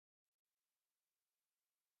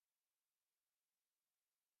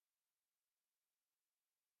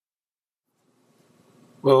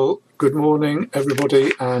Well, good morning,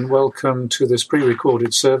 everybody, and welcome to this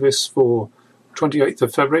pre-recorded service for 28th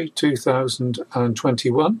of February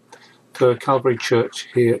 2021 for Calvary Church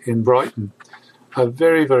here in Brighton. A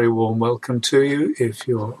very, very warm welcome to you if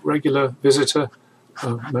you're a regular visitor,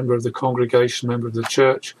 a member of the congregation, member of the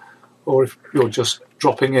church, or if you're just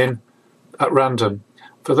dropping in at random.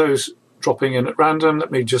 For those dropping in at random,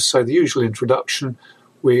 let me just say the usual introduction.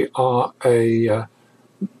 We are a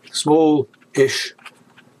small-ish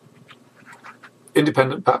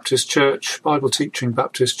independent Baptist church, Bible teaching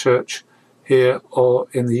Baptist church here or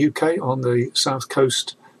in the UK on the south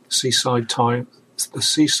coast, the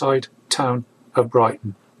seaside town of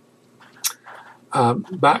Brighton.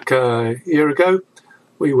 Back a year ago,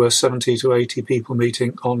 we were 70 to 80 people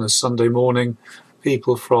meeting on a Sunday morning,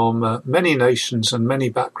 people from many nations and many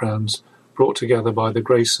backgrounds brought together by the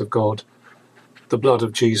grace of God, the blood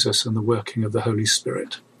of Jesus and the working of the Holy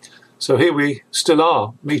Spirit. So here we still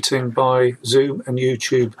are, meeting by Zoom and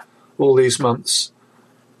YouTube all these months.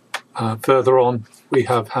 Further on, we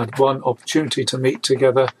have had one opportunity to meet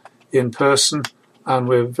together in person, and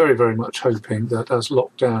we're very, very much hoping that as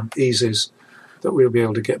lockdown eases, that we'll be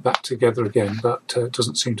able to get back together again, but it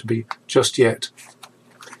doesn't seem to be just yet.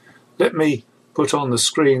 Let me put on the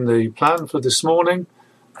screen the plan for this morning.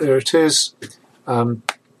 There it is. Welcome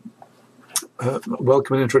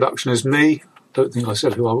and introduction is me. Don't think I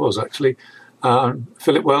said who I was, actually. I'm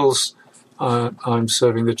Philip Wells. I'm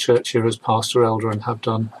serving the church here as pastor elder and have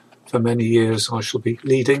done for many years. I shall be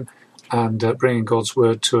leading and bringing God's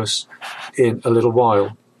word to us in a little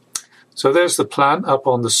while. So there's the plan up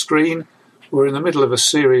on the screen. We're in the middle of a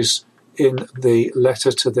series in the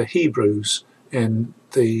letter to the Hebrews in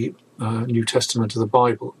the New Testament of the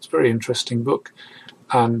Bible. It's a very interesting book,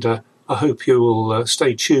 and I hope you will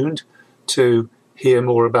stay tuned to hear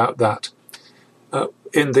more about that.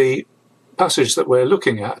 In the passage that we're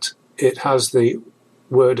looking at, it has the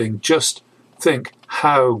wording, just think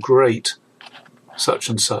how great such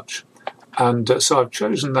and such. And so I've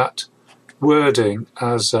chosen that wording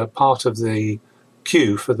as part of the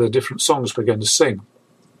cue for the different songs we're going to sing.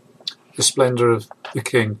 The splendour of the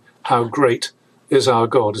King, how great is our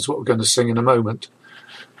God, is what we're going to sing in a moment.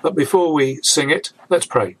 But before we sing it, let's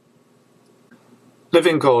pray.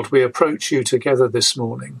 Living God, we approach you together this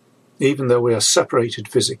morning, even though we are separated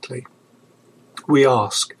physically. We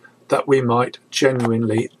ask that we might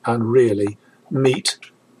genuinely and really meet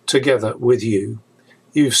together with you.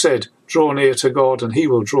 You've said, draw near to God and he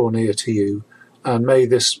will draw near to you. And may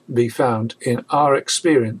this be found in our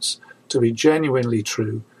experience to be genuinely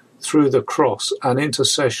true through the cross and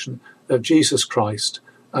intercession of Jesus Christ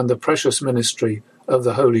and the precious ministry of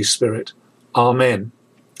the Holy Spirit. Amen.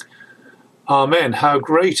 Amen. How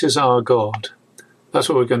great is our God. That's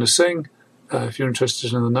what we're going to sing. If you're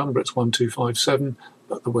interested in the number, it's 1257,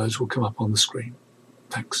 but the words will come up on the screen.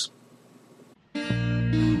 Thanks.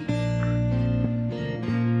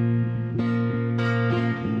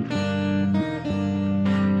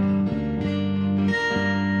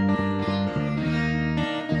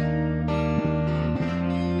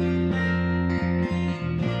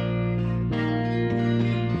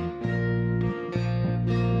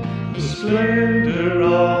 The splendor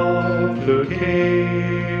of the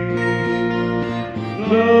King,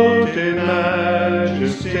 clothed in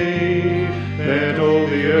majesty, let all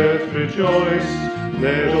the earth rejoice,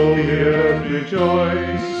 let all the earth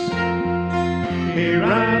rejoice. He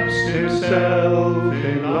wraps himself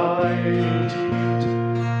in light,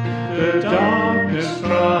 the darkness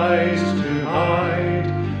tries to hide,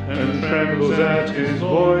 and trembles at his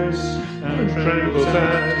voice, and trembles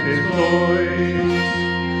at his voice.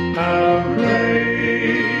 How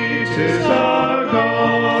great is our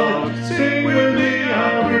God, sing with me,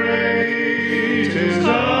 how great is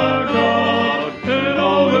our God, and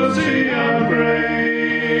all will see how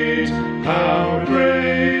great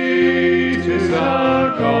is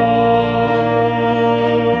our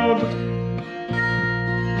God.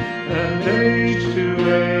 And age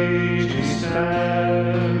to age he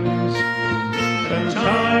stands, and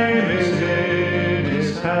time is in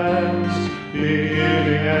his hands,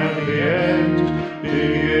 beginning and the end,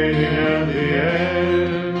 beginning and the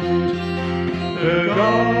end. The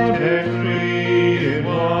Godhead three in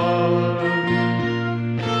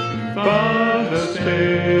one, Father,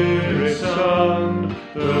 Spirit, Son,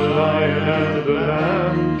 the Lion and the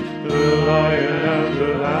Lamb, the Lion and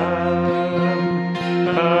the Lamb.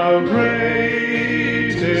 How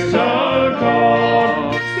great is our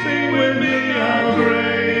God, sing with me, how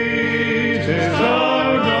great is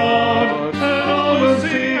our God, and all will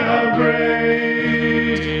see how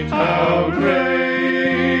great is our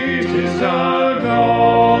God.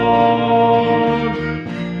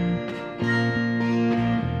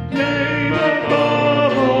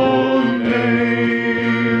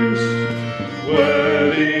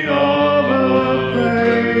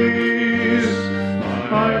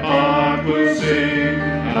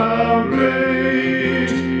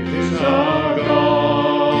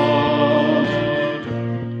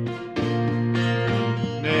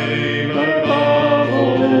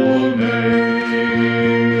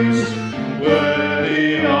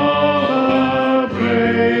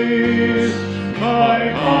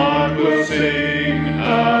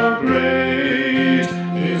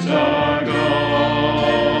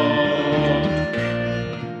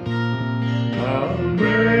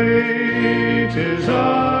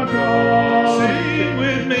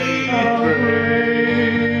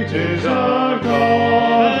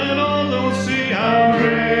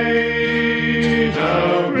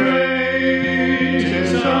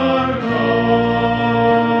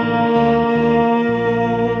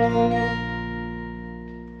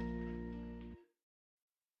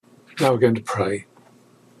 Now we're going to pray.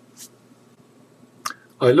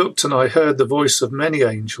 I looked and I heard the voice of many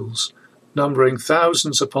angels, numbering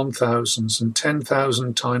thousands upon thousands and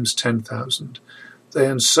 10,000 times 10,000. They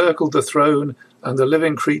encircled the throne and the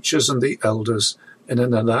living creatures and the elders. And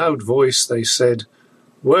in a loud voice they said,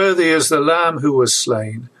 "Worthy is the Lamb who was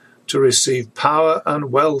slain, to receive power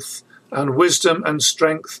and wealth and wisdom and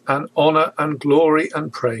strength and honour and glory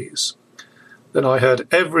and praise." Then I heard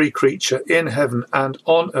every creature in heaven and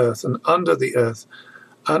on earth and under the earth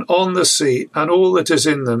and on the sea and all that is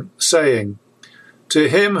in them, saying, "To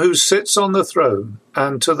him who sits on the throne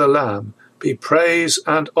and to the Lamb be praise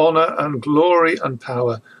and honour and glory and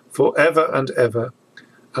power for ever and ever."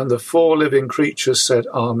 And the 4 living creatures said,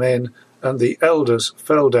 "Amen," and the elders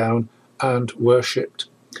fell down and worshipped.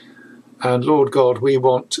 And Lord God, we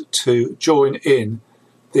want to join in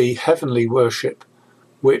the heavenly worship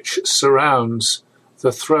which surrounds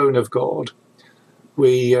the throne of God.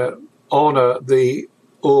 We honour the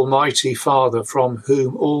Almighty Father, from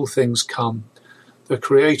whom all things come, the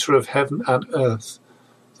creator of heaven and earth,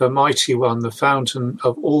 the mighty one, the fountain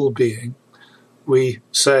of all being. We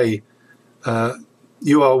say,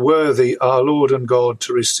 "You are worthy, our Lord and God,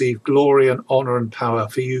 to receive glory and honour and power,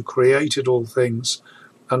 for you created all things,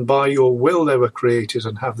 and by your will they were created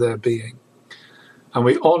and have their being." And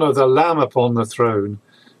we honour the Lamb upon the throne,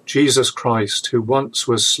 Jesus Christ, who once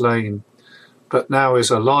was slain, but now is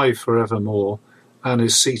alive forevermore, and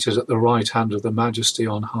is seated at the right hand of the Majesty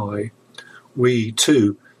on high. We,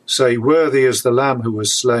 too, say, "Worthy is the Lamb who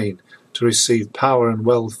was slain, to receive power and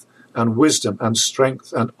wealth and wisdom and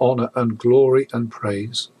strength and honour and glory and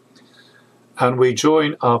praise." And we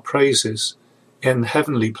join our praises in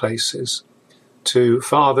heavenly places to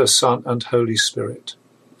Father, Son and Holy Spirit.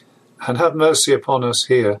 And have mercy upon us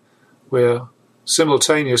here. We're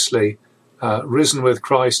simultaneously risen with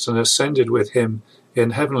Christ and ascended with him in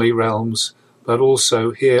heavenly realms, but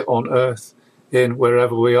also here on earth, in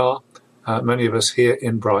wherever we are, many of us here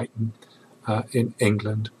in Brighton, in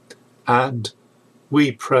England. And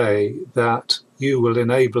we pray that you will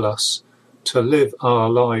enable us to live our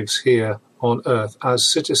lives here on earth as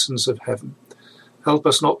citizens of heaven. Help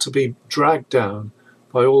us not to be dragged down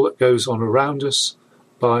by all that goes on around us,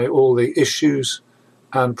 by all the issues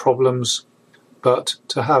and problems, but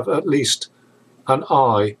to have at least an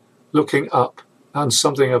eye looking up and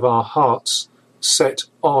something of our hearts set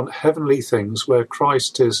on heavenly things where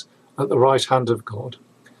Christ is at the right hand of God.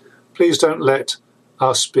 Please don't let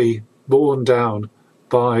us be borne down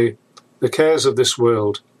by the cares of this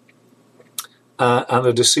world and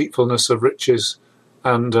the deceitfulness of riches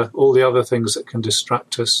and all the other things that can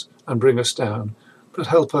distract us and bring us down, but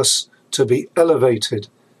help us to be elevated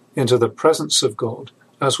into the presence of God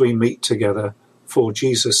as we meet together for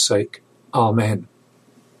Jesus' sake. Amen.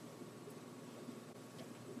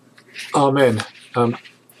 Amen.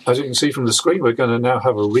 As you can see from the screen, we're going to now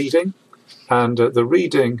have a reading, and the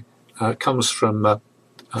reading comes from a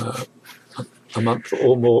month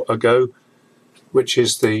or more ago, which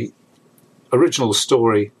is the original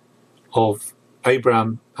story of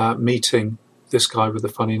Abraham meeting this guy with the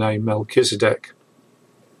funny name Melchizedek.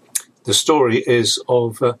 The story is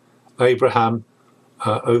of Abraham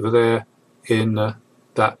over there in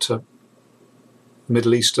that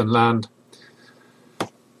Middle Eastern land,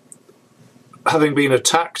 having been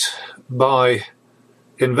attacked by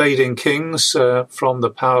invading kings from the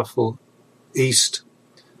powerful East,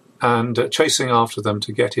 and chasing after them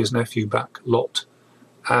to get his nephew back, Lot,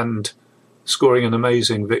 and scoring an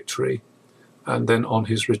amazing victory. And then on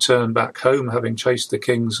his return back home, having chased the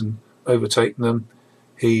kings and overtaken them,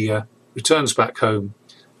 he returns back home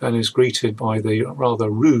and is greeted by the rather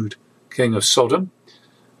rude king of Sodom,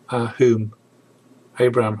 whom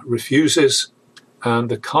Abraham refuses, and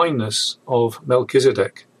the kindness of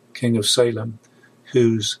Melchizedek, king of Salem,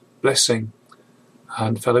 whose blessing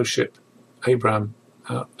and fellowship Abraham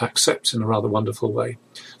accepts in a rather wonderful way.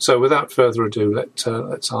 So without further ado,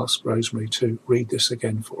 let's ask Rosemary to read this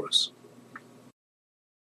again for us.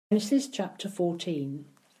 Genesis chapter 14.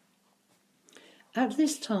 At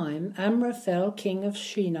this time Amraphel king of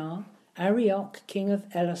Shinar, Arioch king of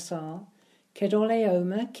Elasar,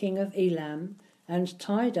 Kedorlaomer king of Elam, and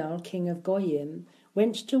Tidal king of Goyim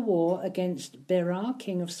went to war against Berah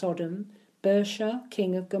king of Sodom, Bersha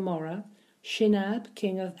king of Gomorrah, Shinab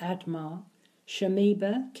king of Admah,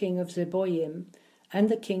 Shemeba king of Zeboim, and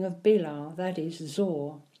the king of Bela, that is,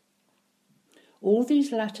 Zor. All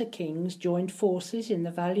these latter kings joined forces in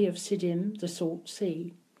the valley of Siddim, the Salt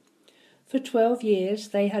Sea. For 12 years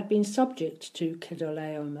they had been subject to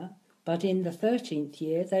Kedorlaomer, but in the 13th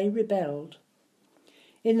year they rebelled.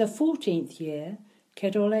 In the 14th year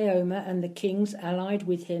Kedorlaomer and the kings allied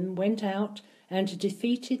with him went out and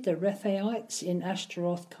defeated the Rephaites in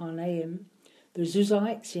Ashtaroth-Karnaim, the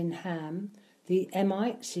Zuzites in Ham, the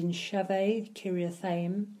Emites in Shaveh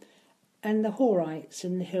Kiriathaim, and the Horites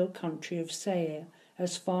in the hill country of Seir,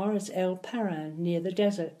 as far as El Paran near the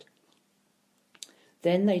desert.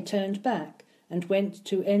 Then they turned back and went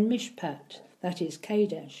to En-Mishpat, that is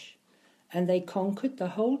Kadesh, and they conquered the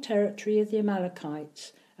whole territory of the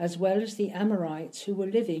Amalekites, as well as the Amorites who were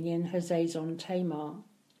living in Hazazon Tamar.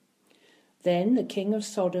 Then the king of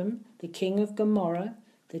Sodom, the king of Gomorrah,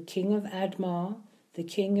 the king of Admah, the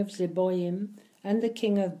king of Zeboim, and the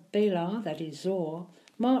king of Bela, that is Zor,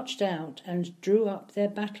 marched out and drew up their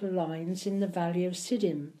battle lines in the valley of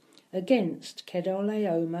Siddim against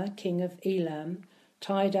Kedorlaomer, king of Elam,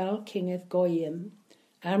 Tidal, king of Goyim,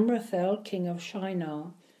 Amraphel, king of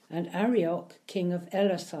Shinar, and Arioch, king of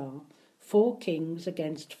Elasar, 4 kings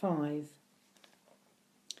against 5.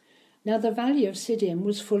 Now the valley of Siddim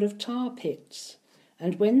was full of tar pits,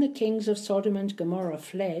 and when the kings of Sodom and Gomorrah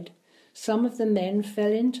fled, some of the men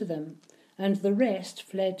fell into them, and the rest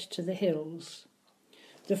fled to the hills.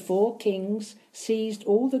 The 4 kings seized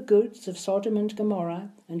all the goods of Sodom and Gomorrah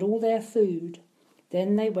and all their food.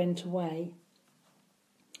 Then they went away.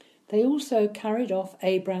 They also carried off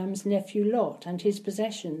Abraham's nephew Lot and his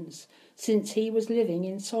possessions, since he was living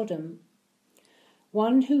in Sodom.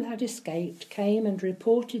 One who had escaped came and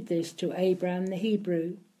reported this to Abraham the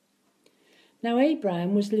Hebrew. Now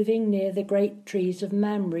Abraham was living near the great trees of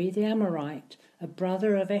Mamre the Amorite, a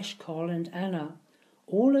brother of Eshcol and Anna,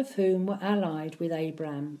 all of whom were allied with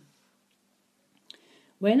Abraham.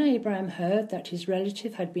 When Abraham heard that his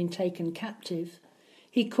relative had been taken captive,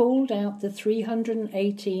 he called out the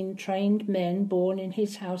 318 trained men born in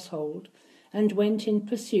his household and went in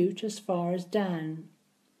pursuit as far as Dan.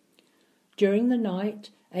 During the night,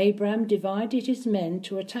 Abraham divided his men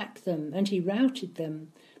to attack them, and he routed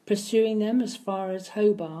them, pursuing them as far as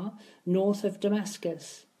Hobah, north of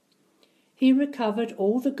Damascus. He recovered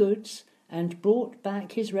all the goods and brought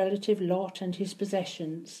back his relative Lot and his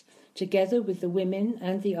possessions, together with the women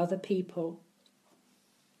and the other people.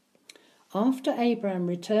 After Abraham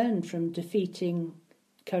returned from defeating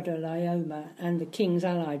Kedorlaomer and the kings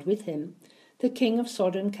allied with him, the king of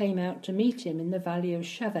Sodom came out to meet him in the valley of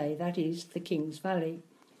Shaveh, that is, the king's valley.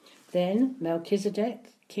 Then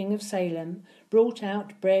Melchizedek, king of Salem, brought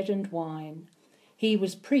out bread and wine. He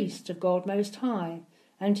was priest of God Most High,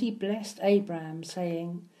 and he blessed Abraham,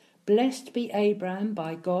 saying, "Blessed be Abraham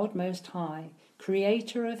by God Most High,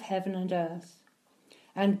 creator of heaven and earth.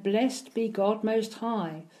 And blessed be God Most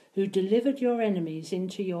High, who delivered your enemies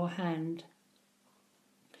into your hand."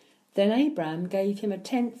 Then Abraham gave him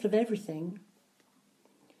 1/10 of everything.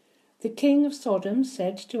 The king of Sodom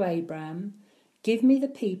said to Abraham, "Give me the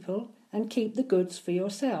people and keep the goods for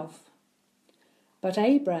yourself." But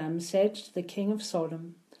Abraham said to the king of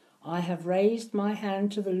Sodom, "I have raised my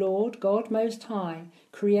hand to the Lord God Most High,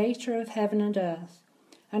 creator of heaven and earth,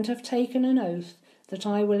 and have taken an oath that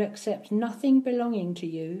I will accept nothing belonging to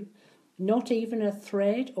you, not even a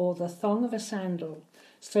thread or the thong of a sandal,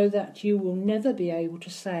 so that you will never be able to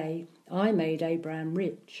say, 'I made Abraham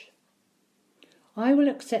rich.' I will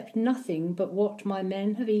accept nothing but what my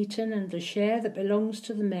men have eaten and the share that belongs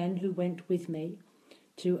to the men who went with me,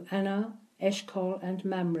 to Anna, Eshcol, and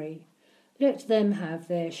Mamre. Let them have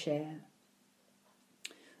their share."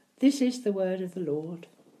 This is the word of the Lord.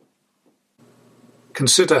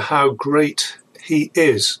 Consider how great he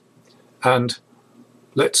is, and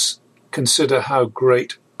let's consider how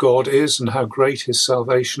great God is and how great his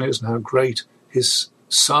salvation is and how great his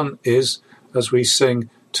Son is, as we sing,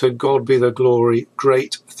 "To God be the glory,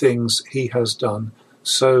 great things he has done.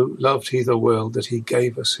 So loved he the world that he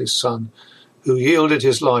gave us his Son, who yielded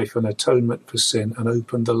his life an atonement for sin and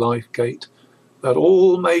opened the life gate that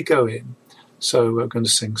all may go in." So we're going to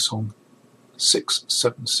sing song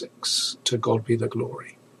 676, "To God be the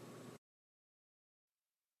glory."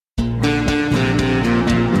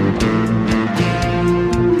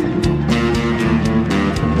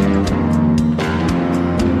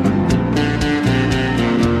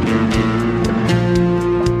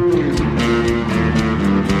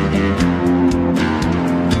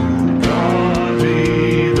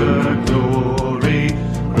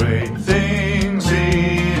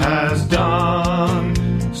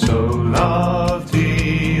 Loved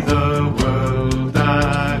he the world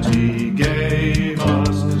that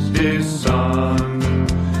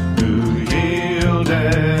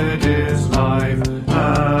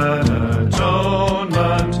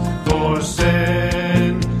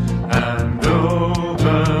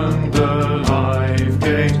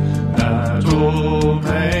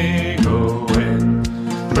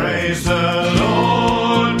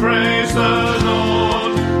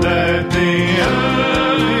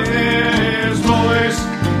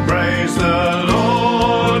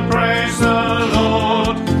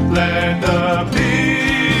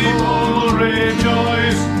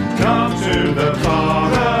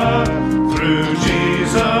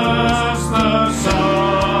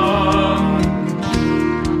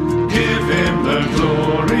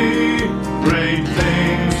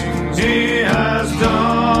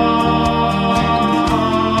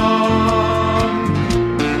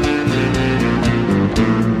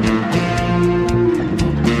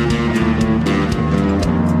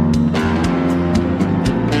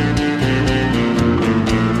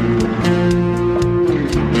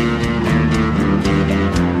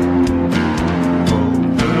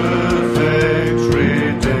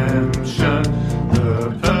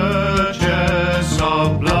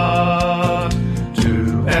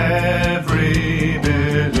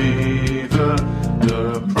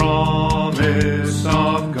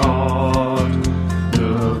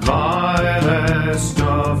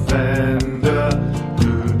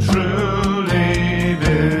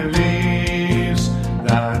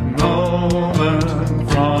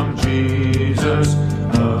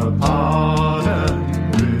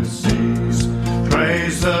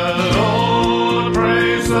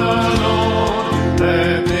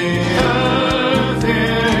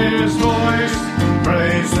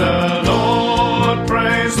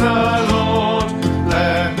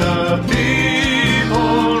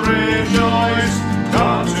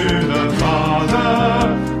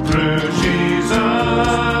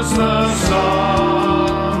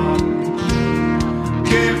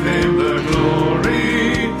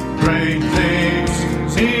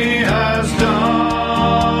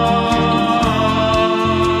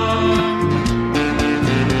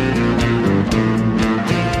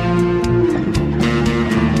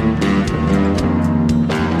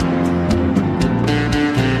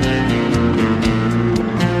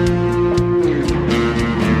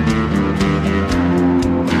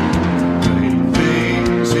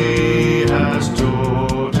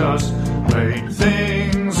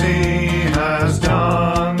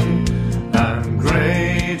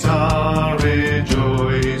great our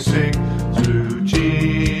rejoicing through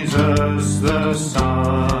Jesus the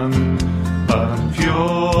Son, but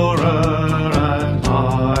purer and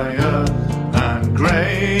higher and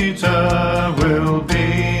greater will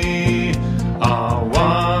be our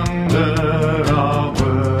wonder, our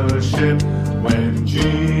worship, when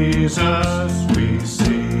Jesus we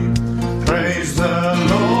see. Praise the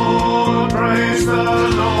Lord, praise the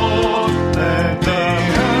Lord, let the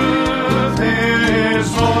earth hear his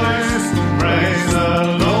voice. Praise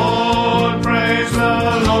the Lord,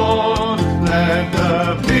 let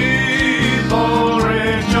the people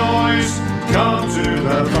rejoice. Come to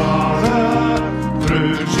the Father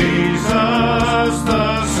through Jesus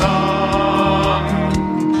the Son.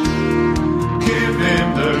 Give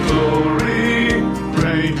him the glory,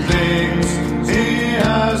 great things he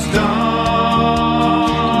has done.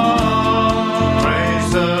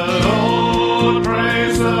 Praise the Lord,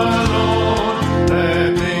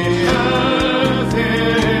 let the earth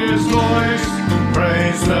hear his voice.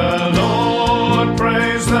 Praise the Lord,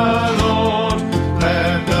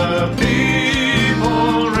 let the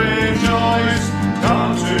people rejoice.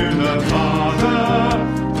 Come to the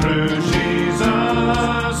Father through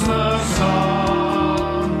Jesus the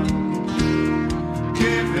Son.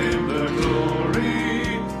 Give him the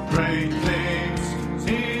glory, great things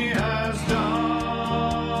he has done.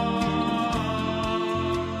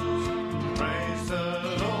 Praise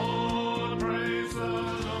the Lord,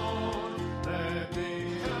 let the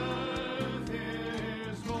earth hear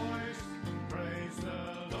his voice. Praise the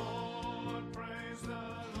Lord,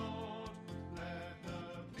 let the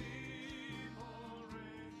people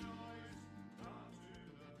rejoice.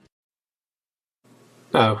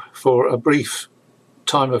 Now, for a brief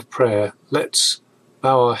time of prayer, let's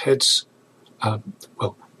bow our heads, bow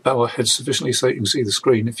our heads sufficiently so you can see the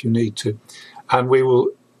screen if you need to, and we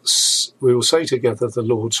will say together the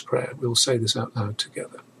Lord's Prayer. We'll say this out loud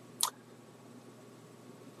together.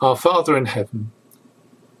 Our Father in heaven,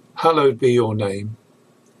 hallowed be your name.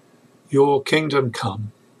 Your kingdom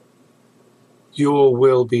come. Your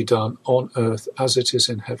will be done on earth as it is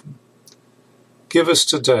in heaven. Give us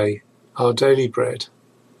today our daily bread,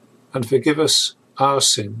 and forgive us our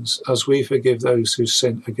sins as we forgive those who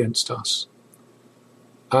sin against us.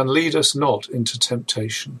 And lead us not into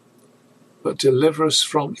temptation, but deliver us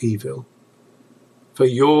from evil. For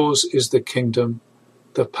yours is the kingdom,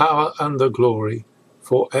 the power and the glory,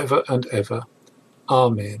 for ever and ever.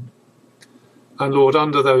 Amen. And Lord,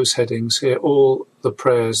 under those headings, hear all the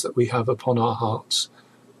prayers that we have upon our hearts.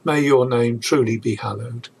 May your name truly be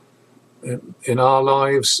hallowed in our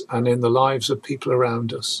lives and in the lives of people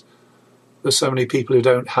around us. There's so many people who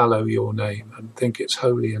don't hallow your name and think it's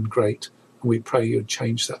holy and great, and we pray you'd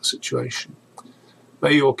change that situation.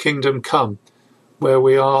 May your kingdom come. Where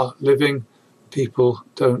we are living, people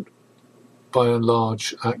don't, by and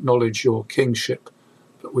large, acknowledge your kingship,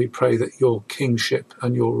 but we pray that your kingship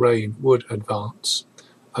and your reign would advance,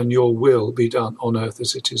 and your will be done on earth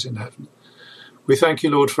as it is in heaven. We thank you,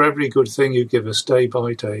 Lord, for every good thing you give us day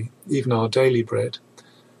by day, even our daily bread,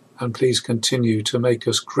 and please continue to make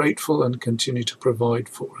us grateful and continue to provide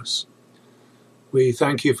for us. We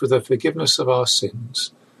thank you for the forgiveness of our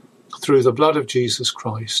sins through the blood of Jesus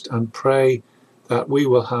Christ, and pray that we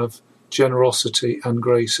will have generosity and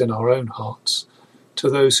grace in our own hearts to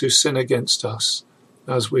those who sin against us,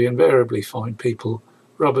 as we invariably find people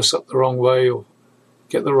rub us up the wrong way or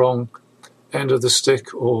get the wrong end of the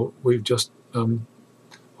stick, or we've just or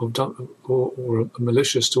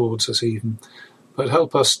malicious towards us even. But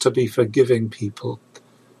help us to be forgiving people,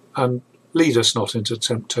 and lead us not into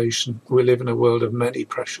temptation. We live in a world of many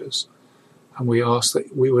pressures, and we ask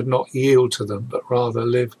that we would not yield to them, but rather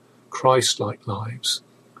live Christ-like lives,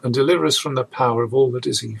 and deliver us from the power of all that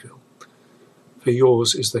is evil. For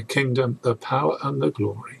yours is the kingdom, the power and the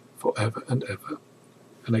glory, forever and ever.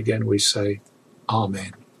 And again we say,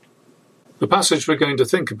 Amen. The passage we're going to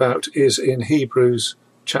think about is in Hebrews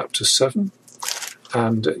chapter 7,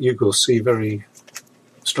 and you will see very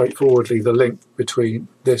straightforwardly the link between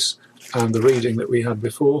this and the reading that we had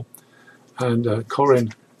before. And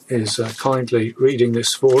Corinne is kindly reading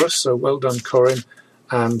this for us, so well done, Corinne.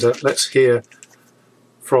 And let's hear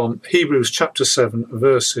from Hebrews chapter 7,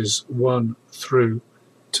 verses 1 through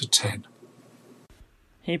to 10.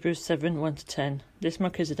 Hebrews 7, 1-10. This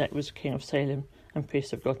Melchizedek was king of Salem and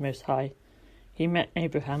priest of God Most High. He met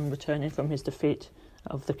Abraham returning from his defeat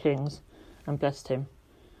of the kings and blessed him.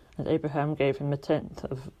 And Abraham gave him a tenth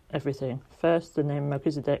of everything. First, the name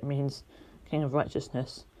Melchizedek means king of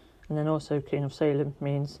righteousness, and then also king of Salem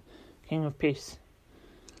means king of peace.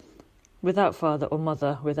 Without father or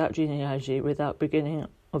mother, without genealogy, without beginning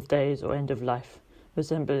of days or end of life,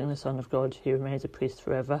 resembling the Son of God, he remains a priest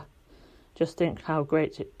forever. Just think how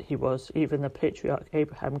great he was. Even the patriarch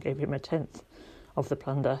Abraham gave him a tenth of the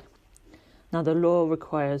plunder. Now the law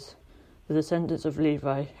requires the descendants of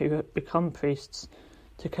Levi who have become priests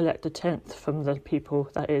to collect a tenth from the people,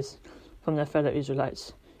 that is, from their fellow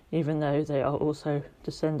Israelites, even though they are also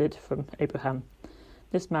descended from Abraham.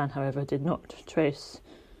 This man, however, did not trace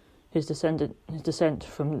his descent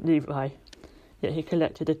from Levi, yet he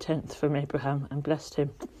collected a tenth from Abraham and blessed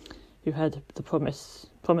him who had the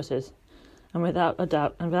promises. And without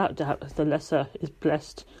doubt, the lesser is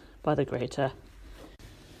blessed by the greater.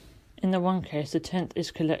 In the one case, the tenth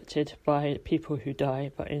is collected by people who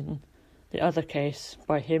die, but in the other case,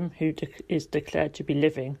 by him who is declared to be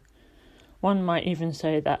living. One might even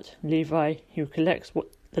say that Levi, who collects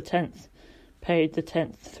the tenth, paid the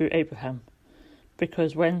tenth through Abraham,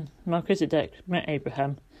 because when Melchizedek met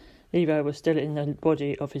Abraham, Levi was still in the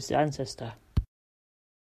body of his ancestor.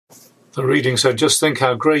 The reading said, just think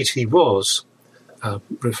how great he was,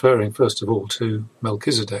 referring first of all to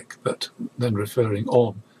Melchizedek, but then referring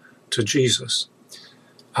on to Jesus.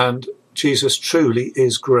 And Jesus truly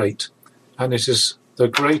is great, and it is the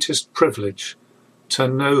greatest privilege to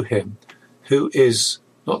know him, who is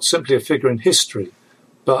not simply a figure in history,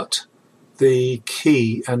 but the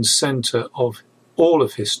key and centre of all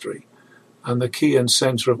of history, and the key and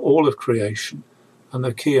centre of all of creation, and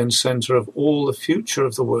the key and centre of all the future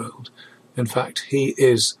of the world. In fact, he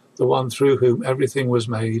is the one through whom everything was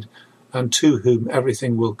made and to whom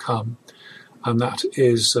everything will come. And that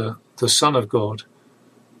is the Son of God,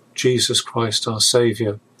 Jesus Christ, our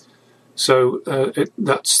Saviour. So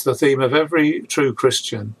that's the theme of every true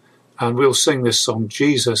Christian. And we'll sing this song,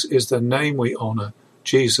 Jesus is the name we honour,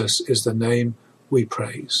 Jesus is the name we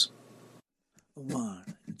praise.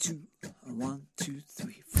 1, 2, 1, 2,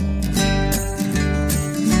 3, 4.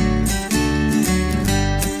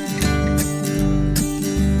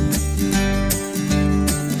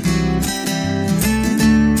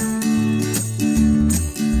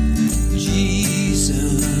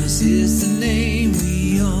 Jesus is the name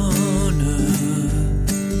we honor.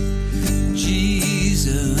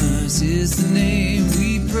 Jesus is the name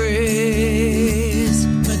we praise.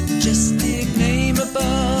 Majestic name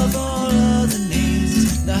above all other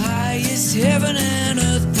names. The highest heaven and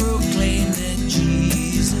earth proclaim that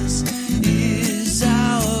Jesus is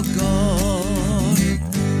our God.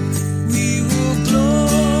 We will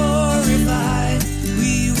glorify,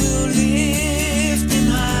 we will lift him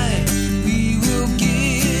high, we will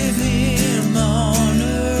give him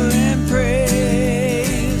honor and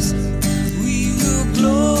praise. We will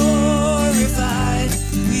glorify,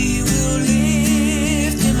 we will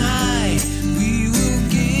lift him high, we will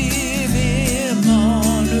give him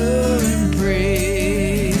honor and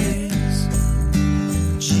praise.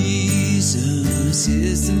 Jesus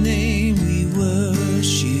is the name we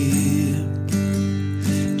worship.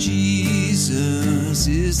 Jesus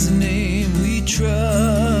is the name we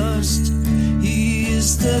trust. He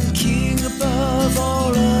is the King above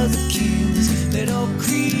all other kings. Let all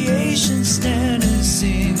creation stand and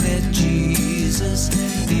sing that Jesus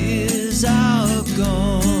is our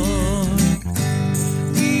God.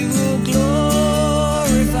 We will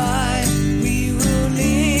glorify, we will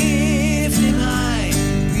lift him high,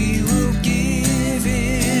 we will give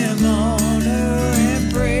him honor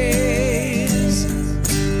and praise.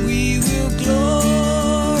 We will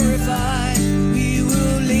glorify, we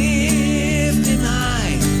will lift him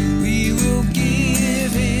high, we will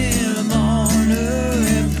give him honor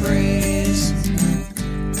and praise.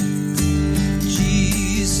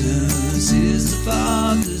 Jesus is the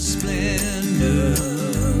Father's splendor.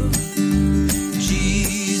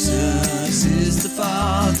 Jesus is the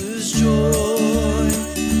Father's joy.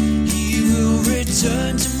 He will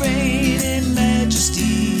return to reign in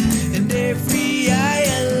majesty, and every eye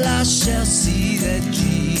at last shall see that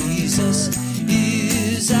Jesus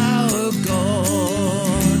is our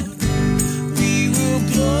God. We will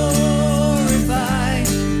glorify,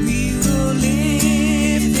 we will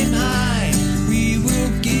lift him high, we will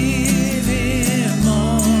give him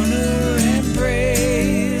honor and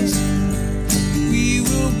praise. We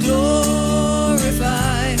will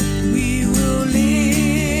glorify, we will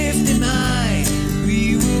lift him high,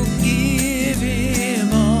 we will give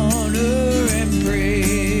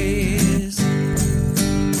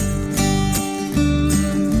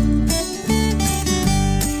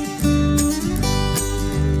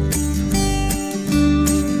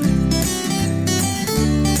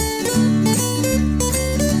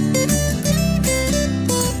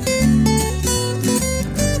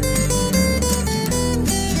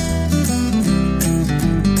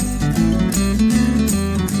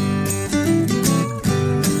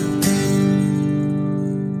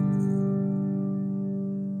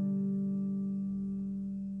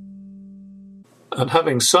And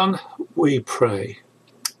having sung, we pray.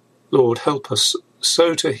 Lord, help us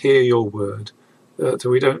so to hear your word that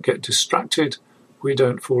we don't get distracted, we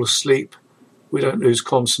don't fall asleep, we don't lose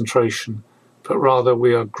concentration, but rather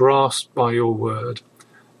we are grasped by your word,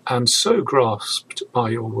 and so grasped by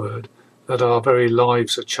your word that our very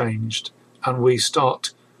lives are changed, and we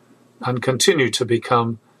start and continue to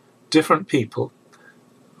become different people.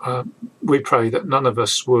 We pray that none of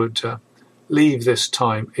us would leave this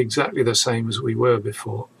time exactly the same as we were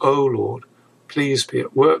before. O Lord, please be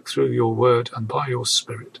at work through your word and by your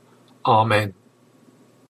Spirit. Amen.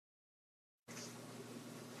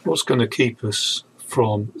 What's going to keep us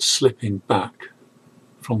from slipping back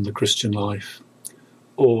from the Christian life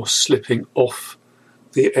or slipping off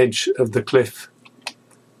the edge of the cliff? Do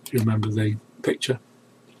you remember the picture?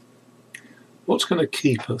 What's going to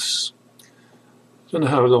keep us? I don't know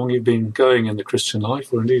how long you've been going in the Christian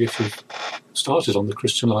life, or indeed if you've started on the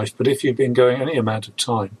Christian life, but if you've been going any amount of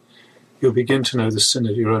time, you'll begin to know the sin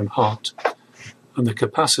of your own heart and the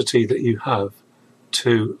capacity that you have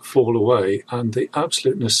to fall away and the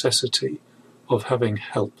absolute necessity of having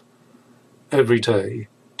help every day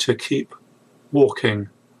to keep walking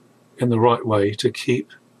in the right way, to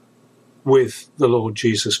keep with the Lord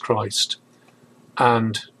Jesus Christ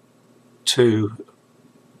and to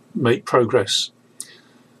make progress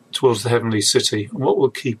towards the heavenly city. And what will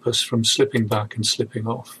keep us from slipping back and slipping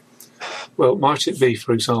off? Well, might it be,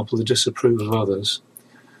 for example, the disapproval of others?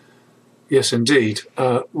 Yes, indeed.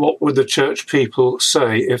 What would the church people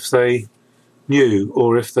say if they knew,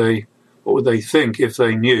 or what would they think if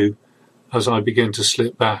they knew as I begin to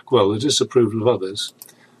slip back? Well, the disapproval of others.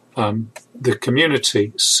 The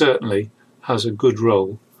community certainly has a good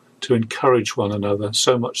role to encourage one another,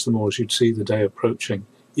 so much the more as you'd see the day approaching.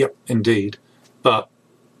 Yep, indeed. But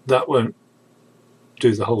that won't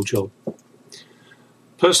do the whole job.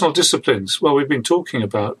 Personal disciplines. Well, we've been talking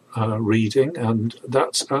about reading, and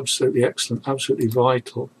that's absolutely excellent, absolutely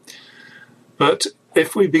vital. But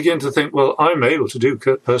if we begin to think, well, I'm able to do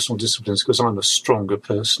personal disciplines because I'm a stronger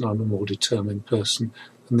person, I'm a more determined person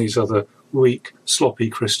than these other weak,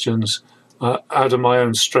 sloppy Christians, out of my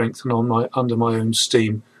own strength and under my own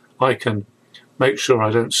steam, I can make sure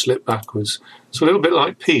I don't slip backwards. It's a little bit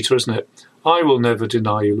like Peter, isn't it? I will never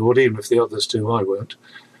deny you, Lord, even if the others do, I won't.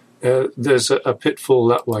 There's a pitfall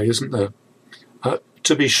that way, isn't there?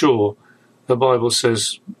 To be sure, the Bible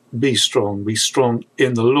says, be strong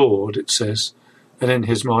in the Lord, it says, and in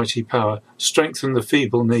his mighty power. Strengthen the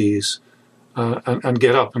feeble knees and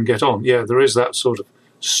get up and get on. Yeah, there is that sort of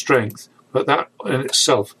strength, but that in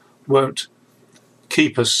itself won't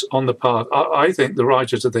keep us on the path. I think the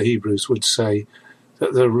writer to the Hebrews would say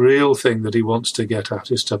that the real thing that he wants to get at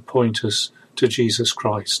is to point us to Jesus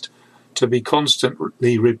Christ, to be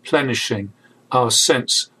constantly replenishing our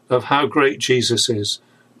sense of how great Jesus is,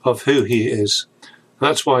 of who he is.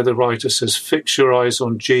 That's why the writer says, fix your eyes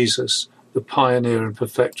on Jesus, the pioneer and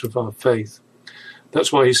perfecter of our faith.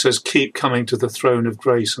 That's why he says, keep coming to the throne of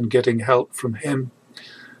grace and getting help from him.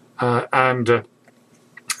 And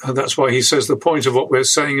that's why he says the point of what we're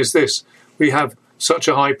saying is this: we have such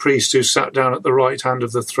a high priest who sat down at the right hand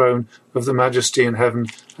of the throne of the majesty in heaven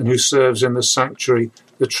and who serves in the sanctuary,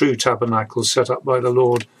 the true tabernacle set up by the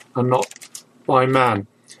Lord and not by man.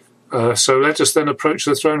 So let us then approach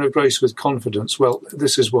the throne of grace with confidence. Well,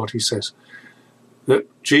 this is what he says, that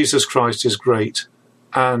Jesus Christ is great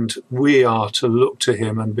and we are to look to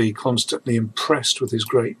him and be constantly impressed with his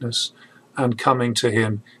greatness and coming to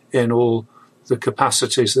him in all the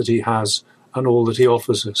capacities that he has and all that he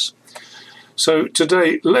offers us. So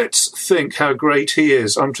today, let's think how great he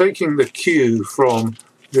is. I'm taking the cue from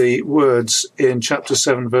the words in chapter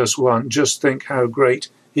 7, verse 1, just think how great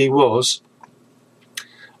he was.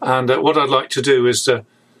 And what I'd like to do is to,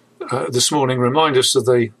 this morning, remind us of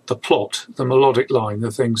the plot, the melodic line,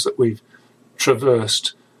 the things that we've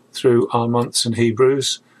traversed through our months in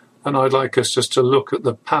Hebrews. And I'd like us just to look at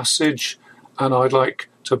the passage, and I'd like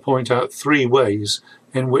to point out 3 ways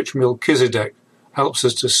in which Melchizedek helps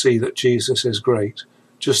us to see that Jesus is great.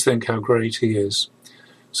 Just think how great he is.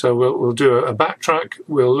 So we'll do a backtrack,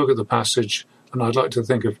 we'll look at the passage, and I'd like to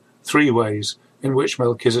think of 3 ways in which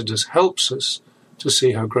Melchizedek helps us to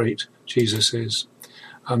see how great Jesus is.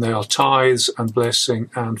 And they are tithes and blessing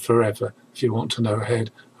and forever, if you want to know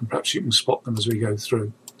ahead, and perhaps you can spot them as we go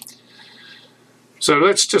through. So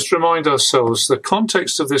let's just remind ourselves the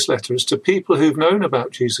context of this letter is to people who've known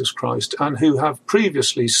about Jesus Christ and who have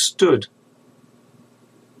previously stood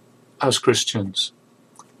as Christians,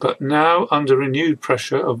 but now under renewed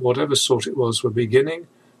pressure of whatever sort it was, were beginning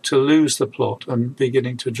to lose the plot and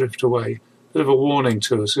beginning to drift away. Bit of a warning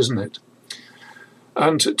to us, isn't it?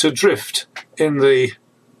 And to drift in the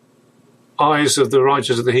eyes of the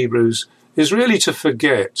writers of the Hebrews is really to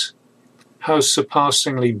forget how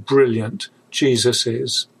surpassingly brilliant Jesus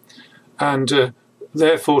is. And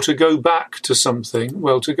therefore to go back to something,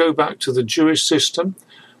 well, to go back to the Jewish system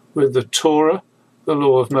with the Torah, the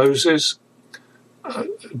law of Moses.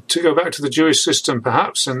 To go back to the Jewish system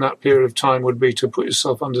perhaps in that period of time would be to put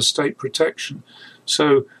yourself under state protection.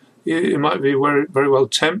 So you might be very, very well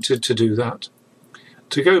tempted to do that.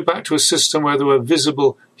 To go back to a system where there were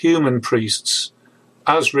visible human priests,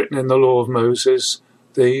 as written in the law of Moses,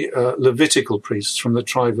 the Levitical priests from the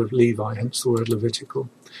tribe of Levi, hence the word Levitical.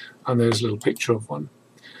 And there's a little picture of one.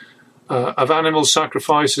 Of animal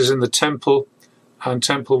sacrifices in the temple and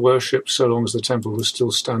temple worship, so long as the temple was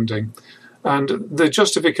still standing. And the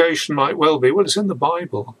justification might well be, well, it's in the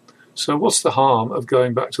Bible. So what's the harm of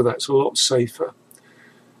going back to that? It's a lot safer.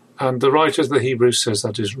 And the writer of the Hebrews says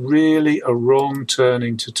that is really a wrong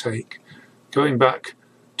turning to take. Going back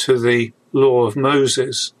to the law of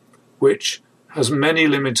Moses, which has many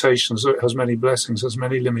limitations, it has many blessings, has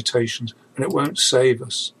many limitations, and it won't save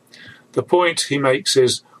us. The point he makes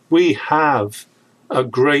is we have a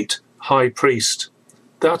great high priest.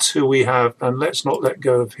 That's who we have, and let's not let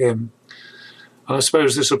go of him. And I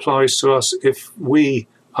suppose this applies to us if we,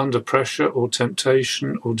 under pressure or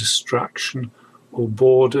temptation or distraction or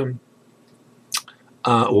boredom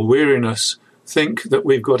or weariness, think that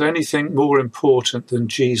we've got anything more important than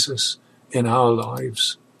Jesus in our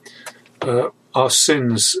lives. Our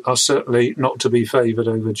sins are certainly not to be favoured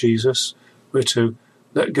over Jesus. We're to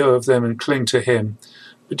let go of them and cling to him.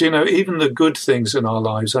 But even the good things in our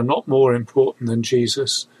lives are not more important than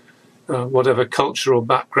Jesus. Whatever culture or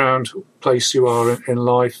background, place you are in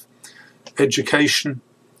life, education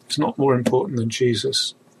is not more important than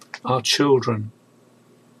Jesus. Our children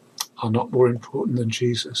are not more important than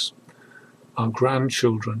Jesus. Our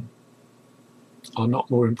grandchildren are not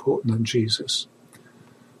more important than Jesus.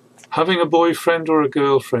 Having a boyfriend or a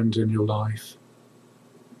girlfriend in your life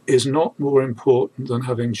is not more important than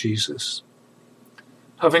having Jesus.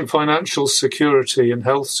 Having financial security and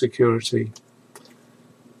health security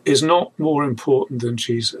is not more important than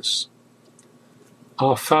Jesus.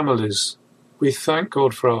 Our families, we thank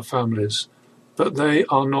God for our families, but they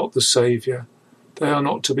are not the Saviour. They are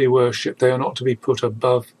not to be worshipped. They are not to be put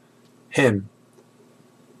above him.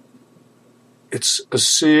 It's a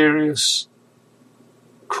serious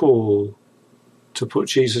call to put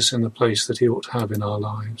Jesus in the place that he ought to have in our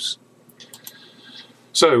lives.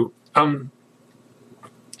 So,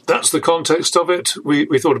 that's the context of it.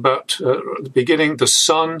 We thought about at the beginning, the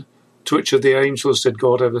Son. To which of the angels did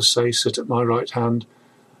God ever say, sit at my right hand?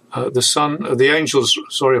 The angels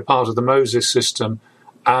are part of the Moses system,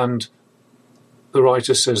 and the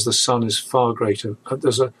writer says the Son is far greater.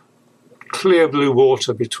 There's a clear blue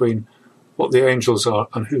water between what the angels are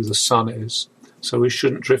and who the Son is. So we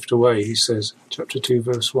shouldn't drift away, he says, chapter 2,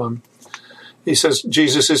 verse 1. He says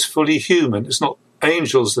Jesus is fully human. It's not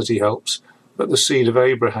angels that he helps, but the seed of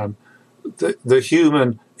Abraham. The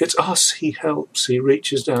human, it's us he helps. He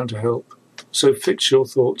reaches down to help. So fix your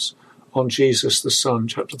thoughts on Jesus the Son,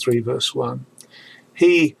 chapter 3, verse 1.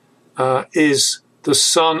 He is the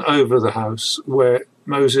son over the house, where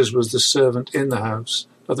Moses was the servant in the house.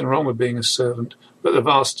 Nothing wrong with being a servant, but the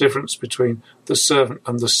vast difference between the servant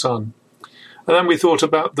and the son. And then we thought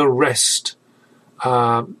about the rest.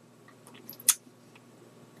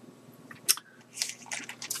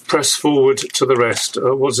 Press forward to the rest.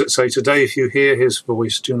 What does it say? Today, if you hear his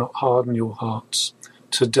voice, do not harden your hearts.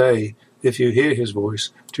 Today, if you hear his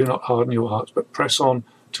voice, do not harden your hearts, but press on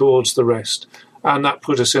towards the rest. And that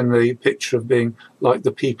put us in the picture of being like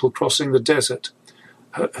the people crossing the desert,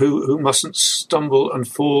 who mustn't stumble and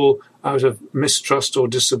fall out of mistrust or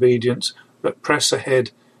disobedience, but press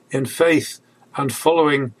ahead in faith and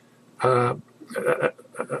following the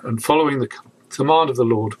command of the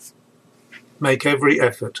Lord. Make every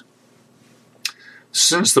effort.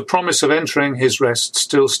 Since the promise of entering his rest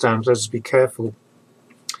still stands, let us be careful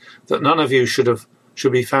that none of you should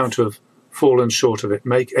be found to have fallen short of it.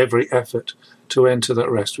 Make every effort to enter that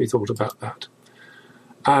rest. We thought about that.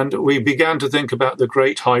 And we began to think about the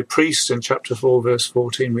great high priest in chapter 4, verse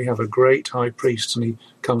 14. We have a great high priest, and he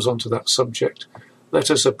comes on to that subject.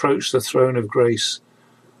 Let us approach the throne of grace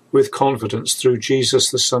with confidence through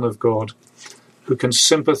Jesus, the Son of God, who can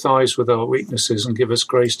sympathize with our weaknesses and give us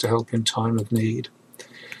grace to help in time of need.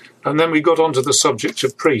 And then we got onto the subject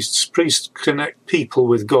of priests. Priests connect people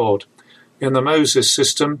with God. In the Moses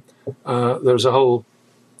system, there's a whole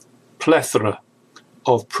plethora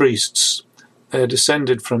of priests. They're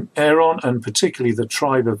descended from Aaron and particularly the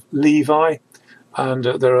tribe of Levi, and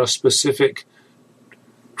there are specific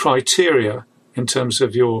criteria in terms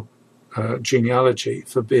of your genealogy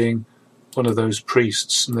for being one of those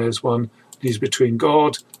priests. And there's one, he's between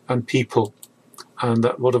God and people, and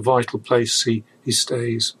that what a vital place he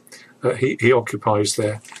stays, he occupies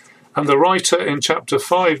there. And the writer in chapter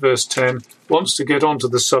 5, verse 10, wants to get onto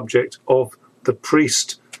the subject of the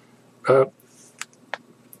priest, the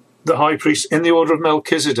high priest in the order of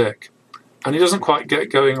Melchizedek. And he doesn't quite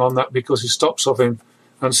get going on that because he stops off him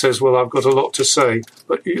and says, well, I've got a lot to say,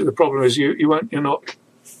 but the problem is you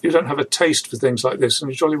don't have a taste for things like this,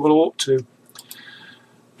 and you jolly well ought to.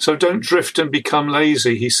 So don't drift and become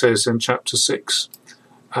lazy, he says in chapter 6.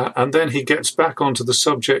 And then he gets back onto the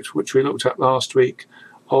subject which we looked at last week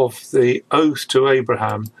of the oath to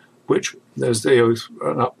Abraham, which there's the oath,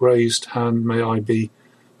 an upraised hand, may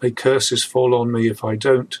curses fall on me if I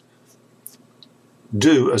don't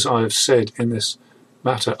do as I have said in this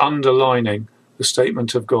matter, underlining the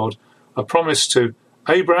statement of God, a promise to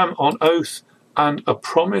Abraham on oath and a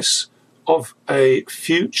promise of a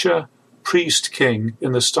future priest king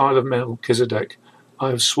in the style of Melchizedek. I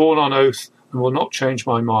have sworn on oath and will not change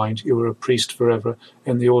my mind. You are a priest forever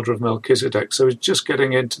in the order of Melchizedek. So we're just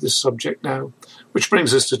getting into this subject now, which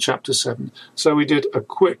brings us to chapter 7. So we did a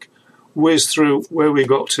quick whiz through where we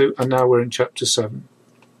got to, and now we're in chapter 7.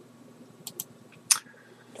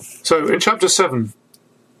 So in chapter 7,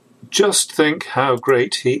 just think how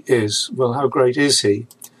great he is. Well, how great is he?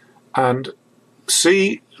 And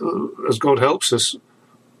see, as God helps us,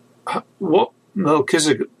 what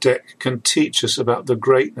Melchizedek can teach us about the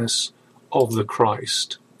greatness of the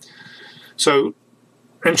Christ. So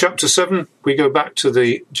in chapter 7, we go back to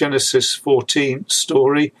the Genesis 14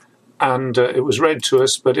 story, and it was read to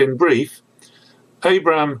us, but in brief,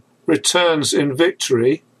 Abraham returns in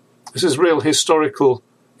victory. This is a real historical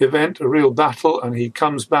event, a real battle, and he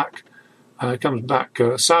comes back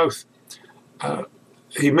south.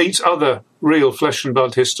 He meets other real flesh and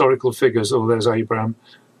blood historical figures. Oh, there's Abraham.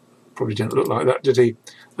 Probably didn't look like that, did he?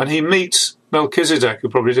 And he meets Melchizedek, who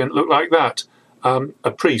probably didn't look like that,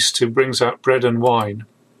 a priest who brings out bread and wine.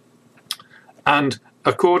 And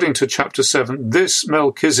according to chapter 7, this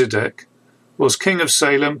Melchizedek was king of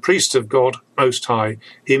Salem, priest of God Most High.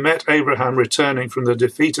 He met Abraham returning from the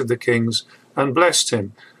defeat of the kings and blessed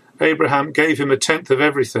him. Abraham gave him a tenth of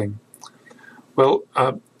everything. Well,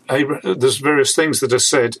 there's various things that are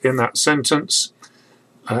said in that sentence.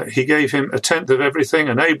 He gave him a tenth of everything,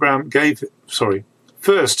 and Abraham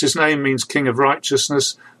first his name means king of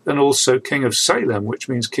righteousness, then also king of Salem, which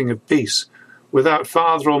means king of peace. Without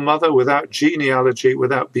father or mother, without genealogy,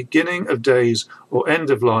 without beginning of days or end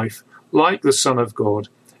of life, like the Son of God,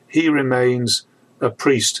 he remains a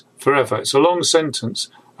priest forever. It's a long sentence,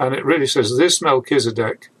 and it really says, this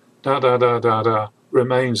Melchizedek,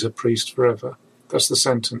 remains a priest forever. That's the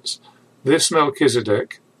sentence. This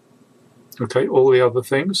Melchizedek, okay, all the other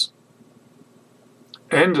things,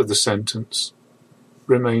 end of the sentence,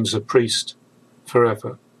 remains a priest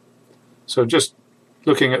forever. So just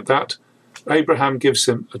looking at that, Abraham gives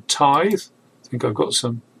him a tithe. I think I've got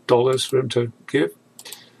some dollars for him to give.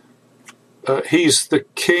 He's the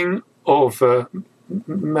king of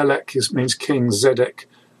Melech, means king. Zedek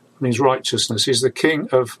means righteousness. He's the king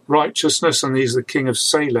of righteousness, and he's the king of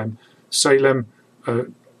Salem. Salem,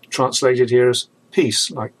 translated here as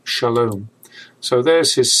peace, like shalom. So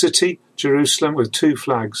there's his city, Jerusalem, with two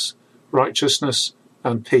flags, righteousness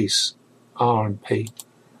and peace, R and P.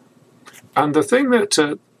 And the thing that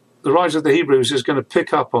the writer of the Hebrews is going to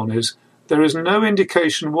pick up on is there is no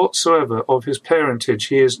indication whatsoever of his parentage.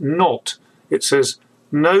 He is not, it says,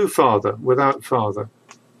 no father, without father.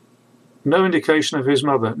 No indication of his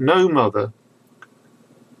mother, no mother,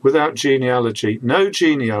 without genealogy, no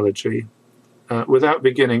genealogy, without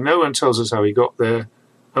beginning. No one tells us how he got there,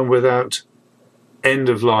 and without end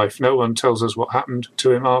of life. No one tells us what happened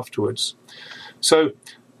to him afterwards. So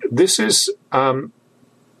this is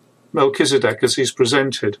Melchizedek as he's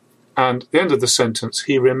presented, and at the end of the sentence,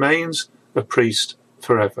 he remains a priest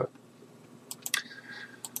forever.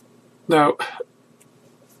 Now,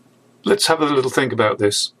 let's have a little think about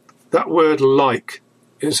this. That word like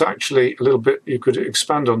is actually a little bit, you could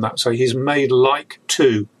expand on that. So he's made like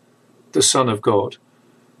to the Son of God.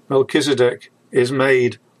 Melchizedek is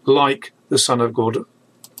made like the Son of God.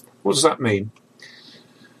 What does that mean?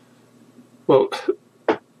 Well,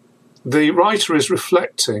 the writer is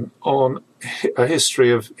reflecting on a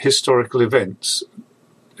history of historical events.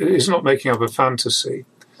 He's not making up a fantasy.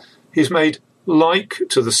 He's made like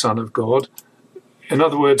to the Son of God. In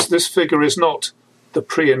other words, this figure is not the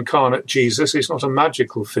pre-incarnate Jesus. He's not a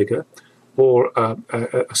magical figure or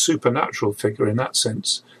a supernatural figure in that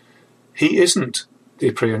sense. He isn't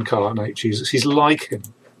the pre-incarnate Jesus. He's like him.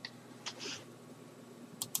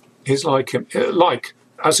 He's like him, like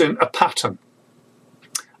as in a pattern.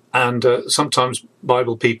 And sometimes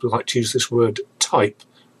Bible people like to use this word type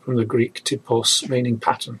from the Greek typos, meaning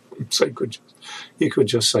pattern. So you could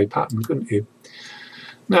just say pattern, couldn't you?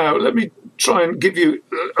 Now, let me try and give you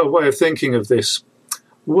a way of thinking of this.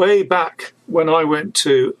 Way back when I went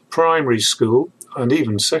to primary school and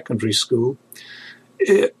even secondary school,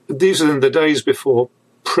 these are in the days before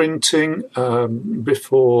printing,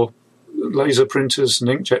 before laser printers and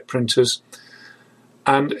inkjet printers.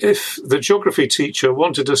 And if the geography teacher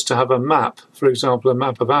wanted us to have a map, for example, a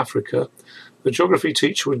map of Africa, the geography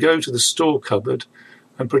teacher would go to the store cupboard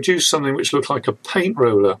and produce something which looked like a paint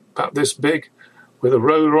roller, about this big, with a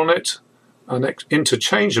roller on it, an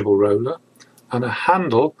interchangeable roller, and a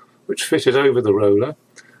handle which fitted over the roller.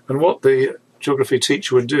 And what the geography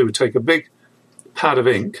teacher would do would take a big pad of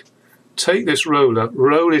ink, take this roller,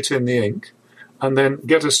 roll it in the ink, and then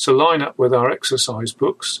get us to line up with our exercise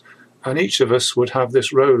books, and each of us would have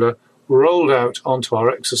this roller rolled out onto our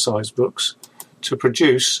exercise books to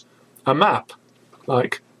produce a map.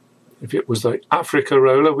 Like if it was the Africa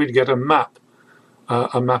roller, we'd get a map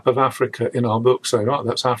of Africa in our book, saying, right,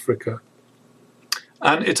 that's Africa.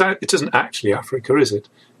 And it isn't actually Africa, is it?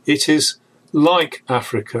 It is like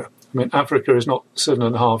Africa. I mean, Africa is not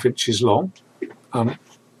 7.5 inches long.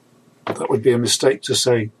 That would be a mistake to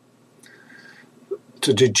say,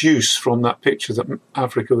 to deduce from that picture that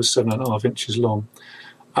Africa was 7.5 inches long.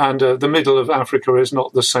 And the middle of Africa is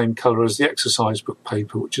not the same colour as the exercise book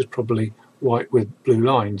paper, which is probably white with blue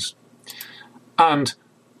lines. And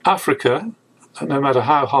Africa, no matter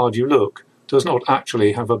how hard you look, does not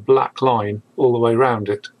actually have a black line all the way around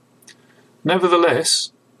it.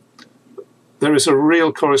 Nevertheless, there is a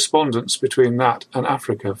real correspondence between that and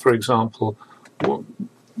Africa. For example,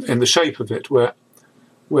 in the shape of it, where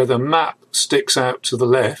the map sticks out to the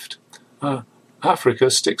left, Africa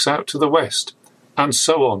sticks out to the west, and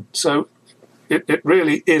so on. So it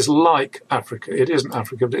really is like Africa. It isn't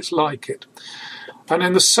Africa, but it's like it. And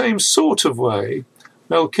in the same sort of way,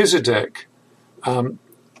 Melchizedek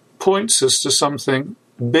points us to something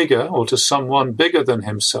bigger, or to someone bigger than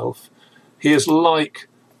himself. He is like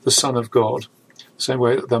the Son of God. Same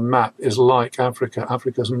way that the map is like Africa.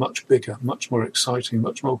 Africa is much bigger, much more exciting,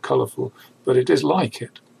 much more colourful, but it is like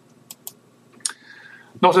it.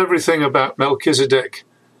 Not everything about Melchizedek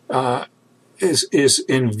is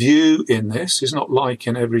in view in this. He's not like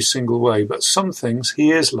in every single way, but some things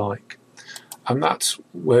he is like. And that's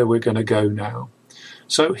where we're going to go now.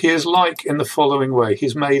 So he is like in the following way.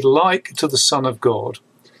 He's made like to the Son of God.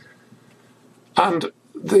 And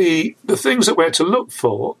the things that we're to look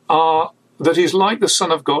for are that he's like the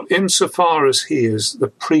Son of God insofar as he is the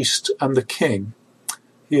priest and the king.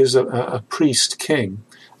 He is a priest king.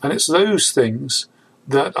 And it's those things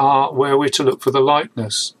that are where we're to look for the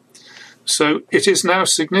likeness. So it is now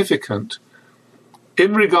significant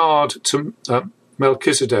in regard to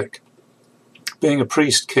Melchizedek being a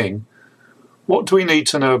priest king. What do we need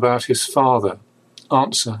to know about his father?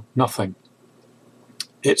 Answer, nothing.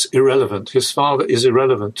 It's irrelevant. His father is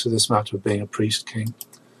irrelevant to this matter of being a priest king.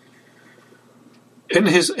 In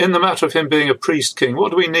the matter of him being a priest king,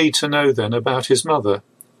 what do we need to know then about his mother?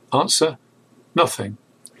 Answer, nothing.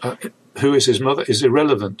 Who is his mother is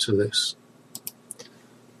irrelevant to this.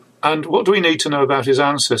 And what do we need to know about his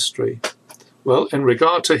ancestry? Well, in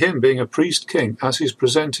regard to him being a priest king, as he's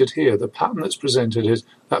presented here, the pattern that's presented is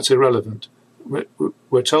that's irrelevant.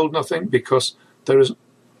 We're told nothing because there is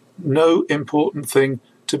no important thing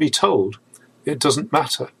to be told. It doesn't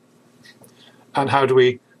matter. And how do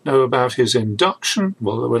we know about his induction?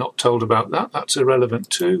 Well, we're not told about that. That's irrelevant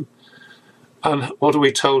too. And what are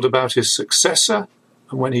we told about his successor?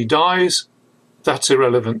 And when he dies, that's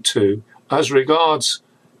irrelevant too. As regards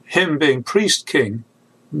him being priest king,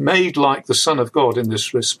 made like the Son of God in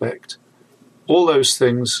this respect, all those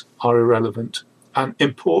things are irrelevant, and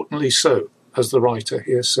importantly so, as the writer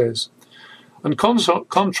here says. And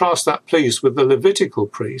contrast that, please, with the Levitical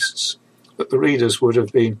priests that the readers would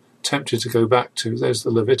have been tempted to go back to. There's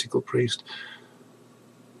the Levitical priest.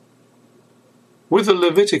 With the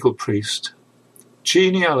Levitical priest,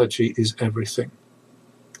 genealogy is everything.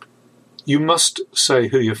 You must say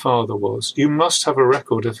who your father was. You must have a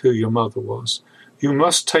record of who your mother was. You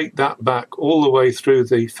must take that back all the way through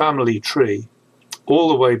the family tree, all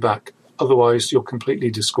the way back. Otherwise, you're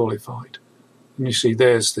completely disqualified. And you see,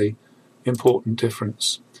 there's the important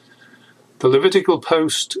difference. The Levitical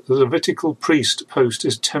priest post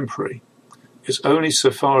is temporary. It's only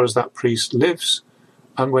so far as that priest lives,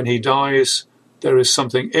 and when he dies, there is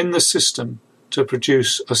something in the system to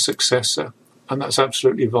produce a successor, and that's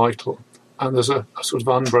absolutely vital. And there's a sort of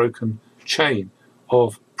unbroken chain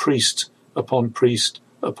of priest upon priest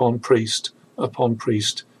upon priest upon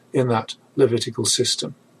priest in that Levitical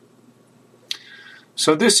system.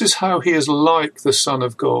 So this is how he is like the Son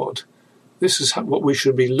of God. This is what we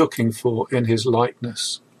should be looking for in his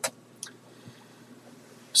likeness.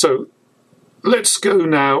 So let's go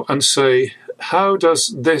now and say, how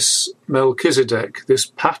does this Melchizedek, this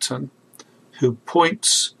pattern, who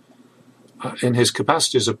points in his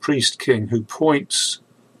capacity as a priest king, who points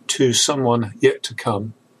to someone yet to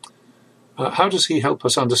come, how does he help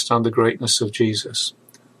us understand the greatness of Jesus?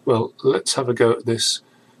 Well, let's have a go at this.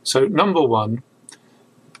 So, number one,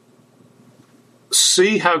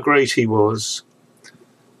 see how great he was.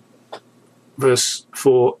 Verse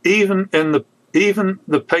 4, even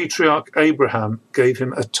the patriarch Abraham gave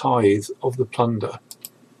him a tithe of the plunder.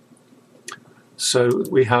 So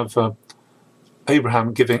we have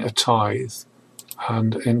Abraham giving a tithe.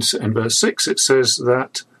 And in verse 6 it says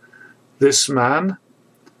that this man,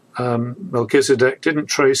 Melchizedek, didn't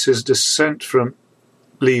trace his descent from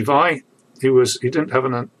Levi. He didn't have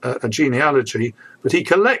a genealogy, but he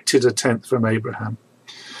collected a tenth from Abraham.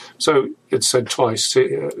 So it's said twice,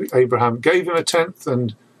 Abraham gave him a tenth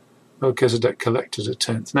and Melchizedek collected a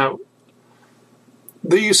tenth. Now,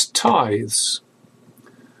 these tithes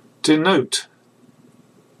denote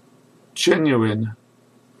genuine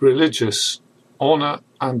religious honour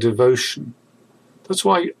and devotion. That's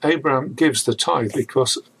why Abraham gives the tithe,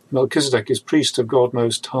 because Melchizedek is priest of God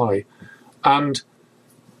Most High. And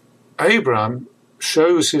Abraham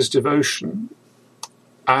shows his devotion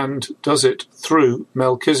and does it through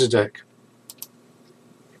Melchizedek.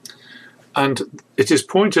 And it is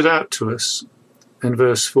pointed out to us in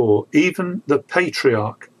verse 4, even the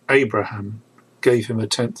patriarch Abraham gave him a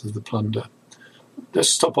tenth of the plunder. Let's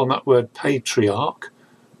stop on that word patriarch.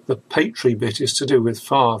 The patri bit is to do with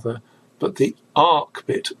father, but the arch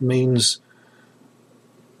bit means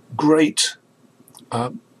great,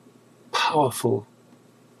 powerful,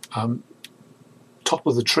 top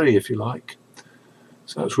of the tree, if you like.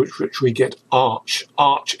 So that's which we get arch.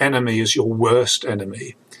 Arch enemy is your worst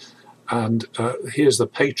enemy. And here's the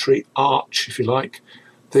patriarch, if you like,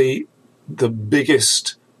 the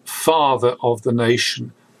biggest father of the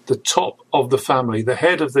nation, the top of the family, the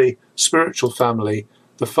head of the spiritual family,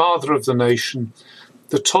 the father of the nation,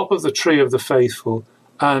 the top of the tree of the faithful,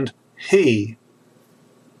 and he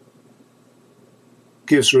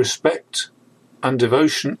gives respect and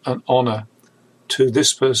devotion and honour to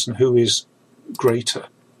this person who is greater.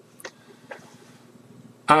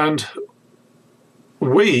 And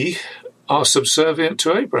we are subservient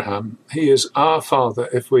to Abraham. He is our father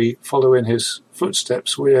if we follow in his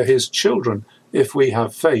footsteps. We are his children if we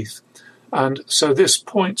have faith. And so this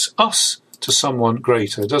points us to someone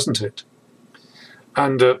greater, doesn't it?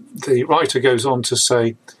 And the writer goes on to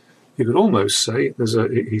say, you could almost say,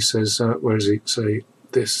 he says, where does he say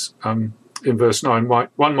this? In verse 9,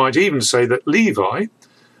 one might even say that Levi,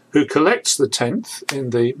 who collects the tenth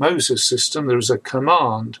in the Moses system, there is a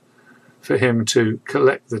command for him to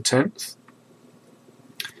collect the tenth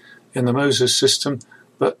in the Moses system,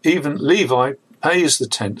 but even Levi pays the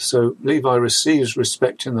tenth. So Levi receives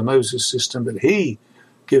respect in the Moses system, but he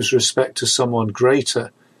gives respect to someone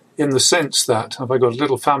greater in the sense that, have I got a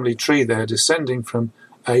little family tree there descending from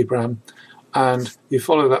Abraham, and you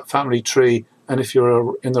follow that family tree, and if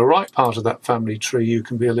you're in the right part of that family tree, you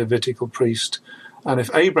can be a Levitical priest. And if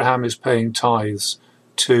Abraham is paying tithes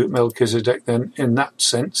to Melchizedek, then in that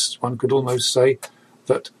sense, one could almost say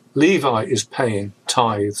that Levi is paying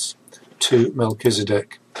tithes to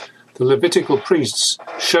Melchizedek. The Levitical priests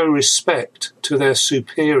show respect to their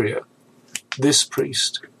superior, this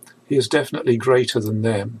priest. He is definitely greater than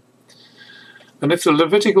them. And if the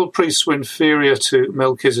Levitical priests were inferior to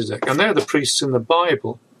Melchizedek, and they're the priests in the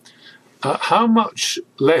Bible, how much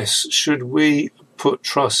less should we put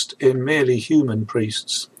trust in merely human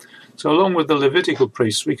priests? So along with the Levitical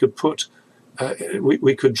priests, we could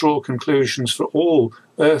we could draw conclusions for all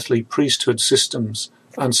earthly priesthood systems.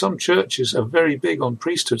 And some churches are very big on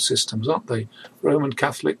priesthood systems, aren't they? Roman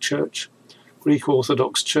Catholic Church, Greek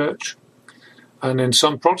Orthodox Church. And in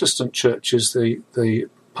some Protestant churches, the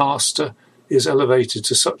pastor is elevated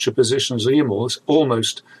to such a position as he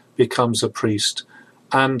almost becomes a priest.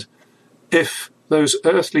 And if those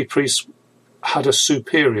earthly priests had a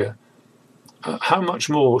superior, how much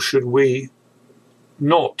more should we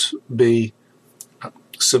not be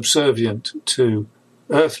subservient to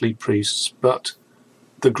earthly priests, but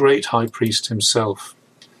the great high priest himself?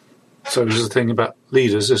 So there's a thing about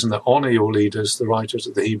leaders, isn't there? Honour your leaders, the writers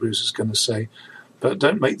of the Hebrews is going to say, but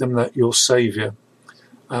don't make them your saviour.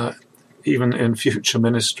 Even in future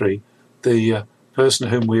ministry, the person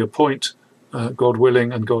whom we appoint God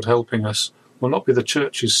willing and God helping us, will not be the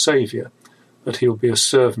church's saviour, but he'll be a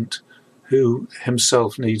servant who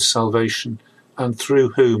himself needs salvation and through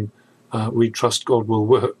whom we trust God will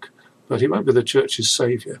work. But he won't be the church's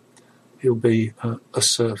saviour. He'll be a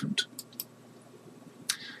servant.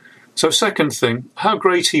 So second thing, how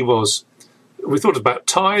great he was. We thought about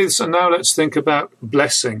tithes, and now let's think about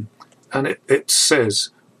blessing. And it says,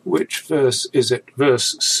 which verse is it?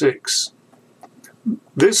 Verse 6.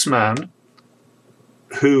 This man,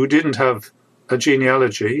 who didn't have a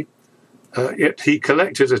genealogy, yet he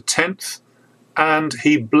collected a tenth, and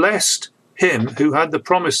he blessed him who had the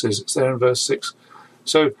promises. It's there in verse 6.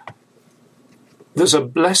 So there's a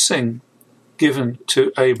blessing given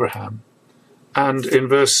to Abraham. And in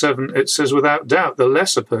verse 7, it says, without doubt, the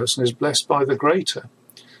lesser person is blessed by the greater.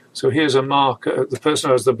 So here's a marker. The person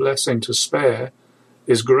who has the blessing to spare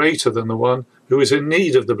is greater than the one who is in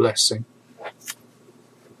need of the blessing.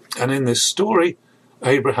 And in this story,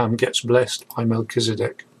 Abraham gets blessed by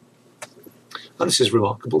Melchizedek. And this is a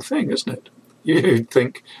remarkable thing, isn't it? You'd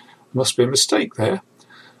think there must be a mistake there.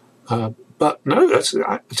 But no,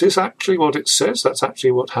 it is actually what it says. That's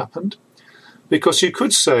actually what happened. Because you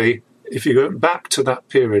could say, if you go back to that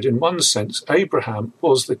period, in one sense, Abraham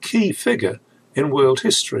was the key figure in world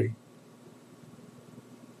history.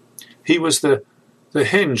 He was the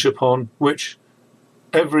hinge upon which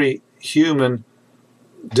every human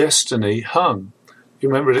destiny hung. You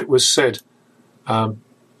remember it was said,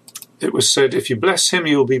 if you bless him,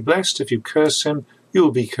 you'll be blessed. If you curse him,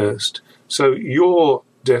 you'll be cursed. So your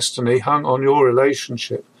destiny hung on your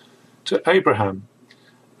relationship to Abraham.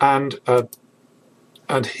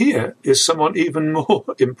 And here is someone even more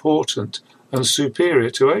important and superior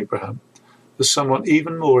to Abraham. There's someone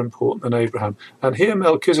even more important than Abraham. And here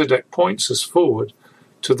Melchizedek points us forward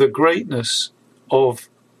to the greatness of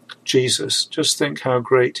Jesus. Just think how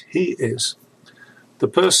great he is. The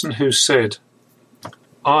person who said,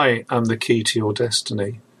 I am the key to your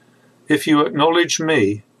destiny. If you acknowledge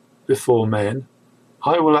me before men,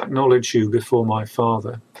 I will acknowledge you before my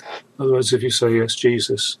Father. In other words, if you say, yes,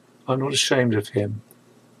 Jesus, I'm not ashamed of him.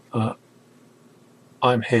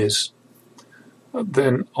 I'm his.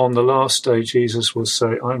 Then on the last day, Jesus will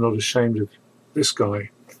say, I'm not ashamed of this guy.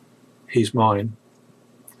 He's mine.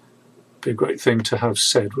 Be a great thing to have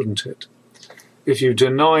said, wouldn't it? If you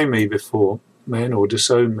deny me before men or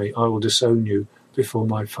disown me, I will disown you before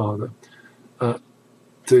my Father.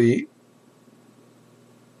 The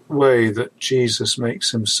way that Jesus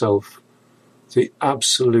makes himself the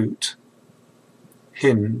absolute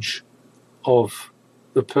hinge of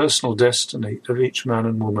the personal destiny of each man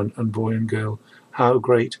and woman and boy and girl, how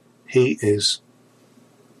great he is.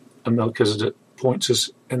 And Melchizedek points us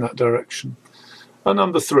in that direction. And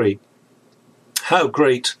number 3, how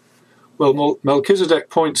great? Well, Melchizedek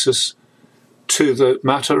points us to the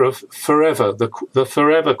matter of forever, the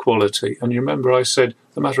forever quality. And you remember I said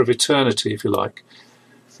the matter of eternity, if you like.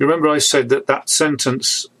 You remember I said that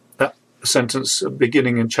sentence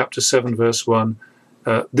beginning in chapter 7, verse 1,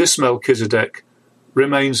 this Melchizedek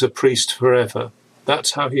remains a priest forever.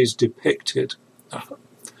 That's how he's depicted.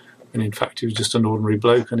 And in fact, he was just an ordinary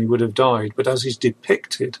bloke and he would have died. But as he's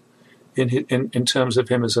depicted in terms of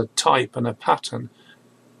him as a type and a pattern,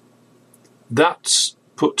 that's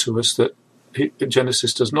put to us that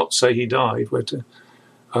Genesis does not say he died.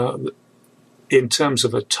 In terms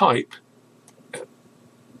of a type,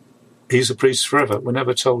 he's a priest forever. We're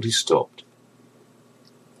never told he stopped.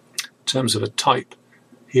 In terms of a type,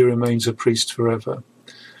 he remains a priest forever.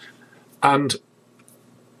 And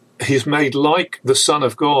he's made like the Son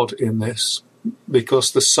of God in this,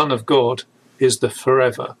 because the Son of God is the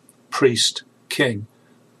forever priest king.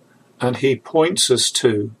 And he points us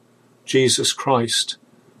to Jesus Christ,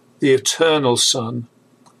 the eternal Son,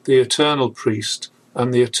 the eternal priest,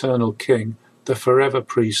 and the eternal king, the forever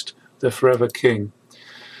priest, the forever king.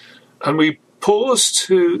 And we pause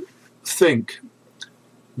to think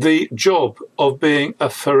the job of being a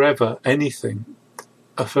forever anything,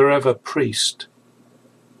 a forever priest,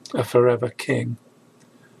 a forever king,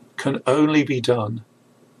 can only be done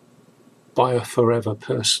by a forever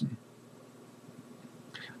person.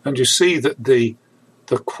 And you see that the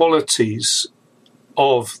qualities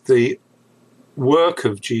of the work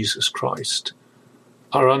of Jesus Christ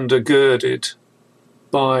are undergirded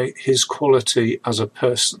by his quality as a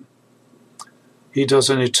person. He does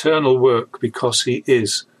an eternal work because he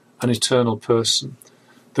is an eternal person.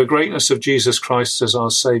 The greatness of Jesus Christ as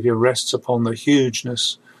our Saviour rests upon the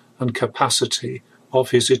hugeness and capacity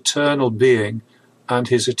of his eternal being and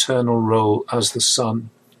his eternal role as the Son.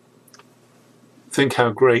 Think how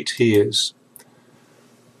great he is.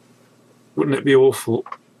 Wouldn't it be awful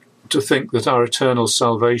to think that our eternal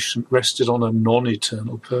salvation rested on a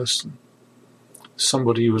non-eternal person,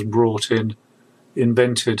 somebody who was brought in,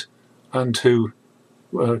 invented, and who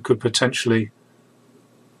could potentially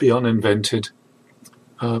be uninvented.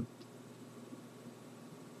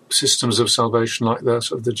 Systems of salvation like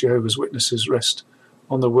that of the Jehovah's Witnesses rest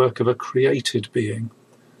on the work of a created being.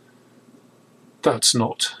 That's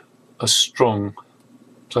not a strong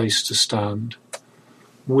place to stand.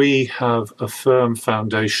 We have a firm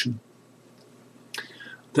foundation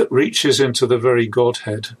that reaches into the very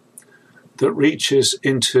Godhead, that reaches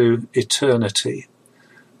into eternity,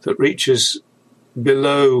 that reaches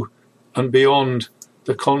below and beyond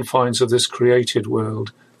the confines of this created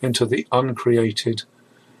world into the uncreated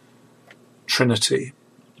Trinity.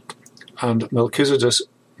 And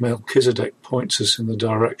Melchizedek points us in the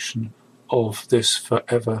direction of this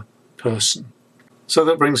forever person. So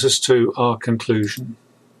that brings us to our conclusion.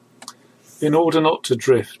 In order not to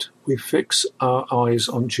drift, we fix our eyes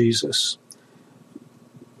on Jesus.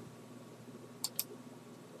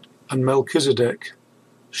 And Melchizedek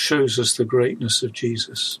shows us the greatness of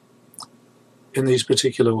Jesus in these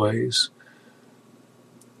particular ways.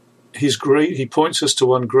 He's great. He points us to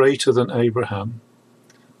one greater than Abraham.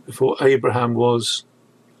 Before Abraham was,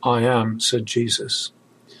 I am, said Jesus.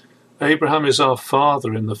 Abraham is our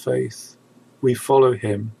father in the faith. We follow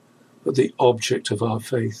him, but the object of our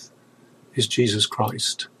faith is Jesus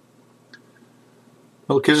Christ.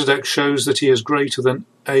 Melchizedek shows that he is greater than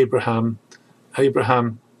Abraham,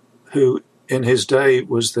 who in his day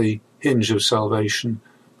was the hinge of salvation,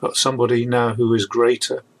 but somebody now who is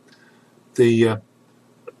greater. The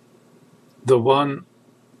one,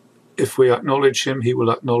 if we acknowledge him, he will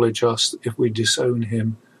acknowledge us. If we disown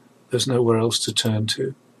him, there's nowhere else to turn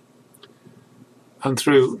to. And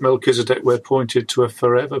through Melchizedek, we're pointed to a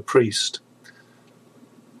forever priest,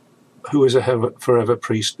 who is a forever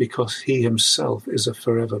priest because he himself is a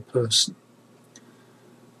forever person.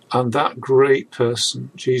 And that great person,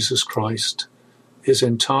 Jesus Christ, is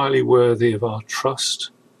entirely worthy of our trust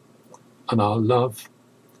and our love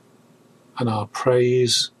and our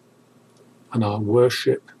praise and our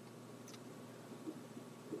worship,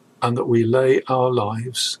 and that we lay our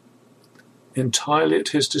lives entirely at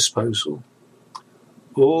his disposal.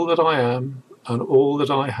 All that I am and all that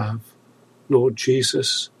I have, Lord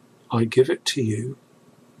Jesus, I give it to you.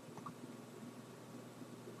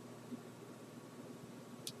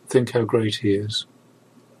 Think how great he is.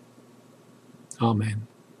 Amen.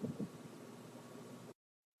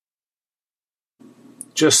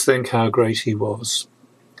 Just think how great he was.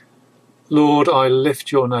 Lord, I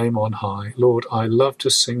lift your name on high. Lord, I love to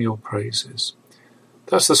sing your praises.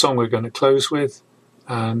 That's the song we're going to close with.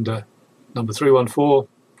 And number 314,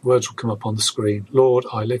 words will come up on the screen. Lord,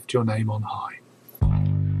 I lift your name on high.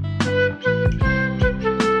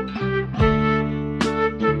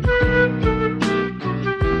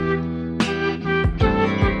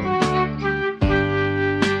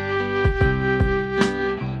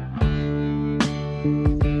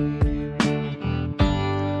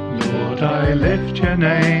 I lift your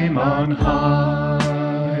name on high.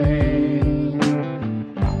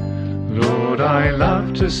 Lord, I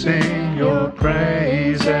love to sing your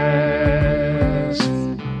praises.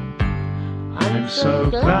 I'm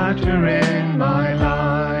so glad you're in my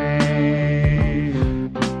life.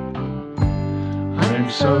 I'm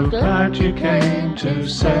so glad you came to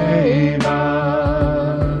save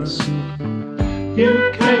us.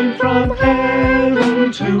 You came from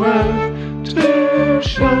heaven to earth to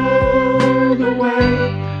show the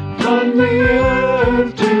way, from the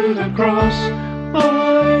earth to the cross,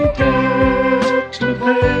 my debt to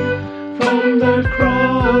pay, from the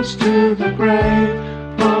cross to the grave,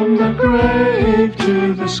 from the grave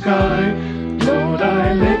to the sky. Lord,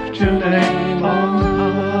 I lift your name on high.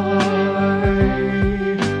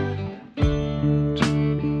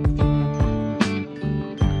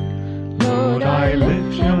 Lord, I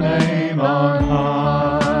lift your name on high.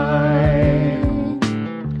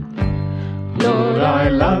 Lord, I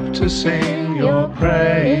love to sing your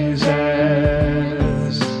praises.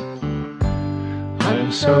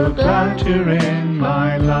 I'm so glad you're in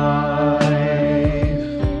my life.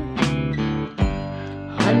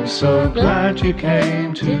 I'm so glad you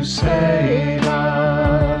came to save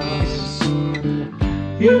us.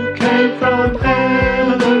 You came from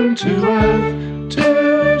heaven to earth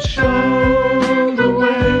to show the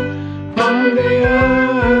way, from the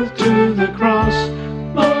earth to the cross,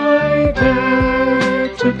 my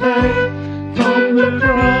debt to pay, from the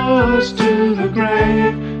cross to the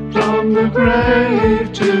grave, from the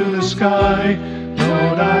grave to the sky.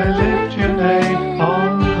 Lord, I lift your name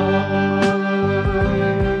on high.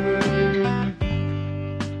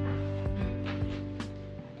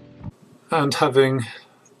 And having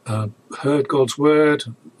heard God's word,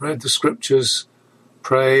 read the scriptures,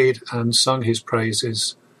 prayed and sung his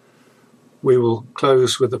praises, we will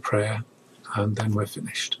close with a prayer and then we're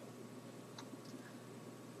finished.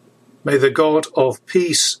 May the God of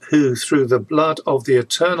peace, who through the blood of the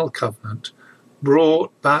eternal covenant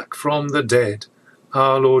brought back from the dead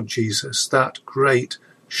our Lord Jesus, that great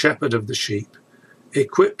shepherd of the sheep,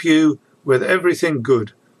 equip you with everything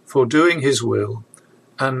good for doing his will,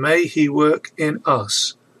 and may he work in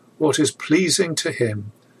us what is pleasing to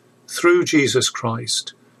him, through Jesus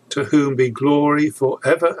Christ, to whom be glory for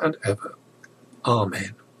ever and ever.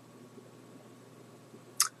 Amen.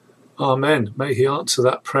 Amen. May he answer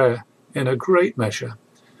that prayer in a great measure.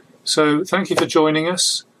 So thank you for joining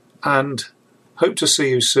us and hope to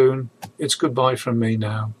see you soon. It's goodbye from me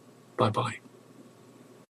now. Bye-bye.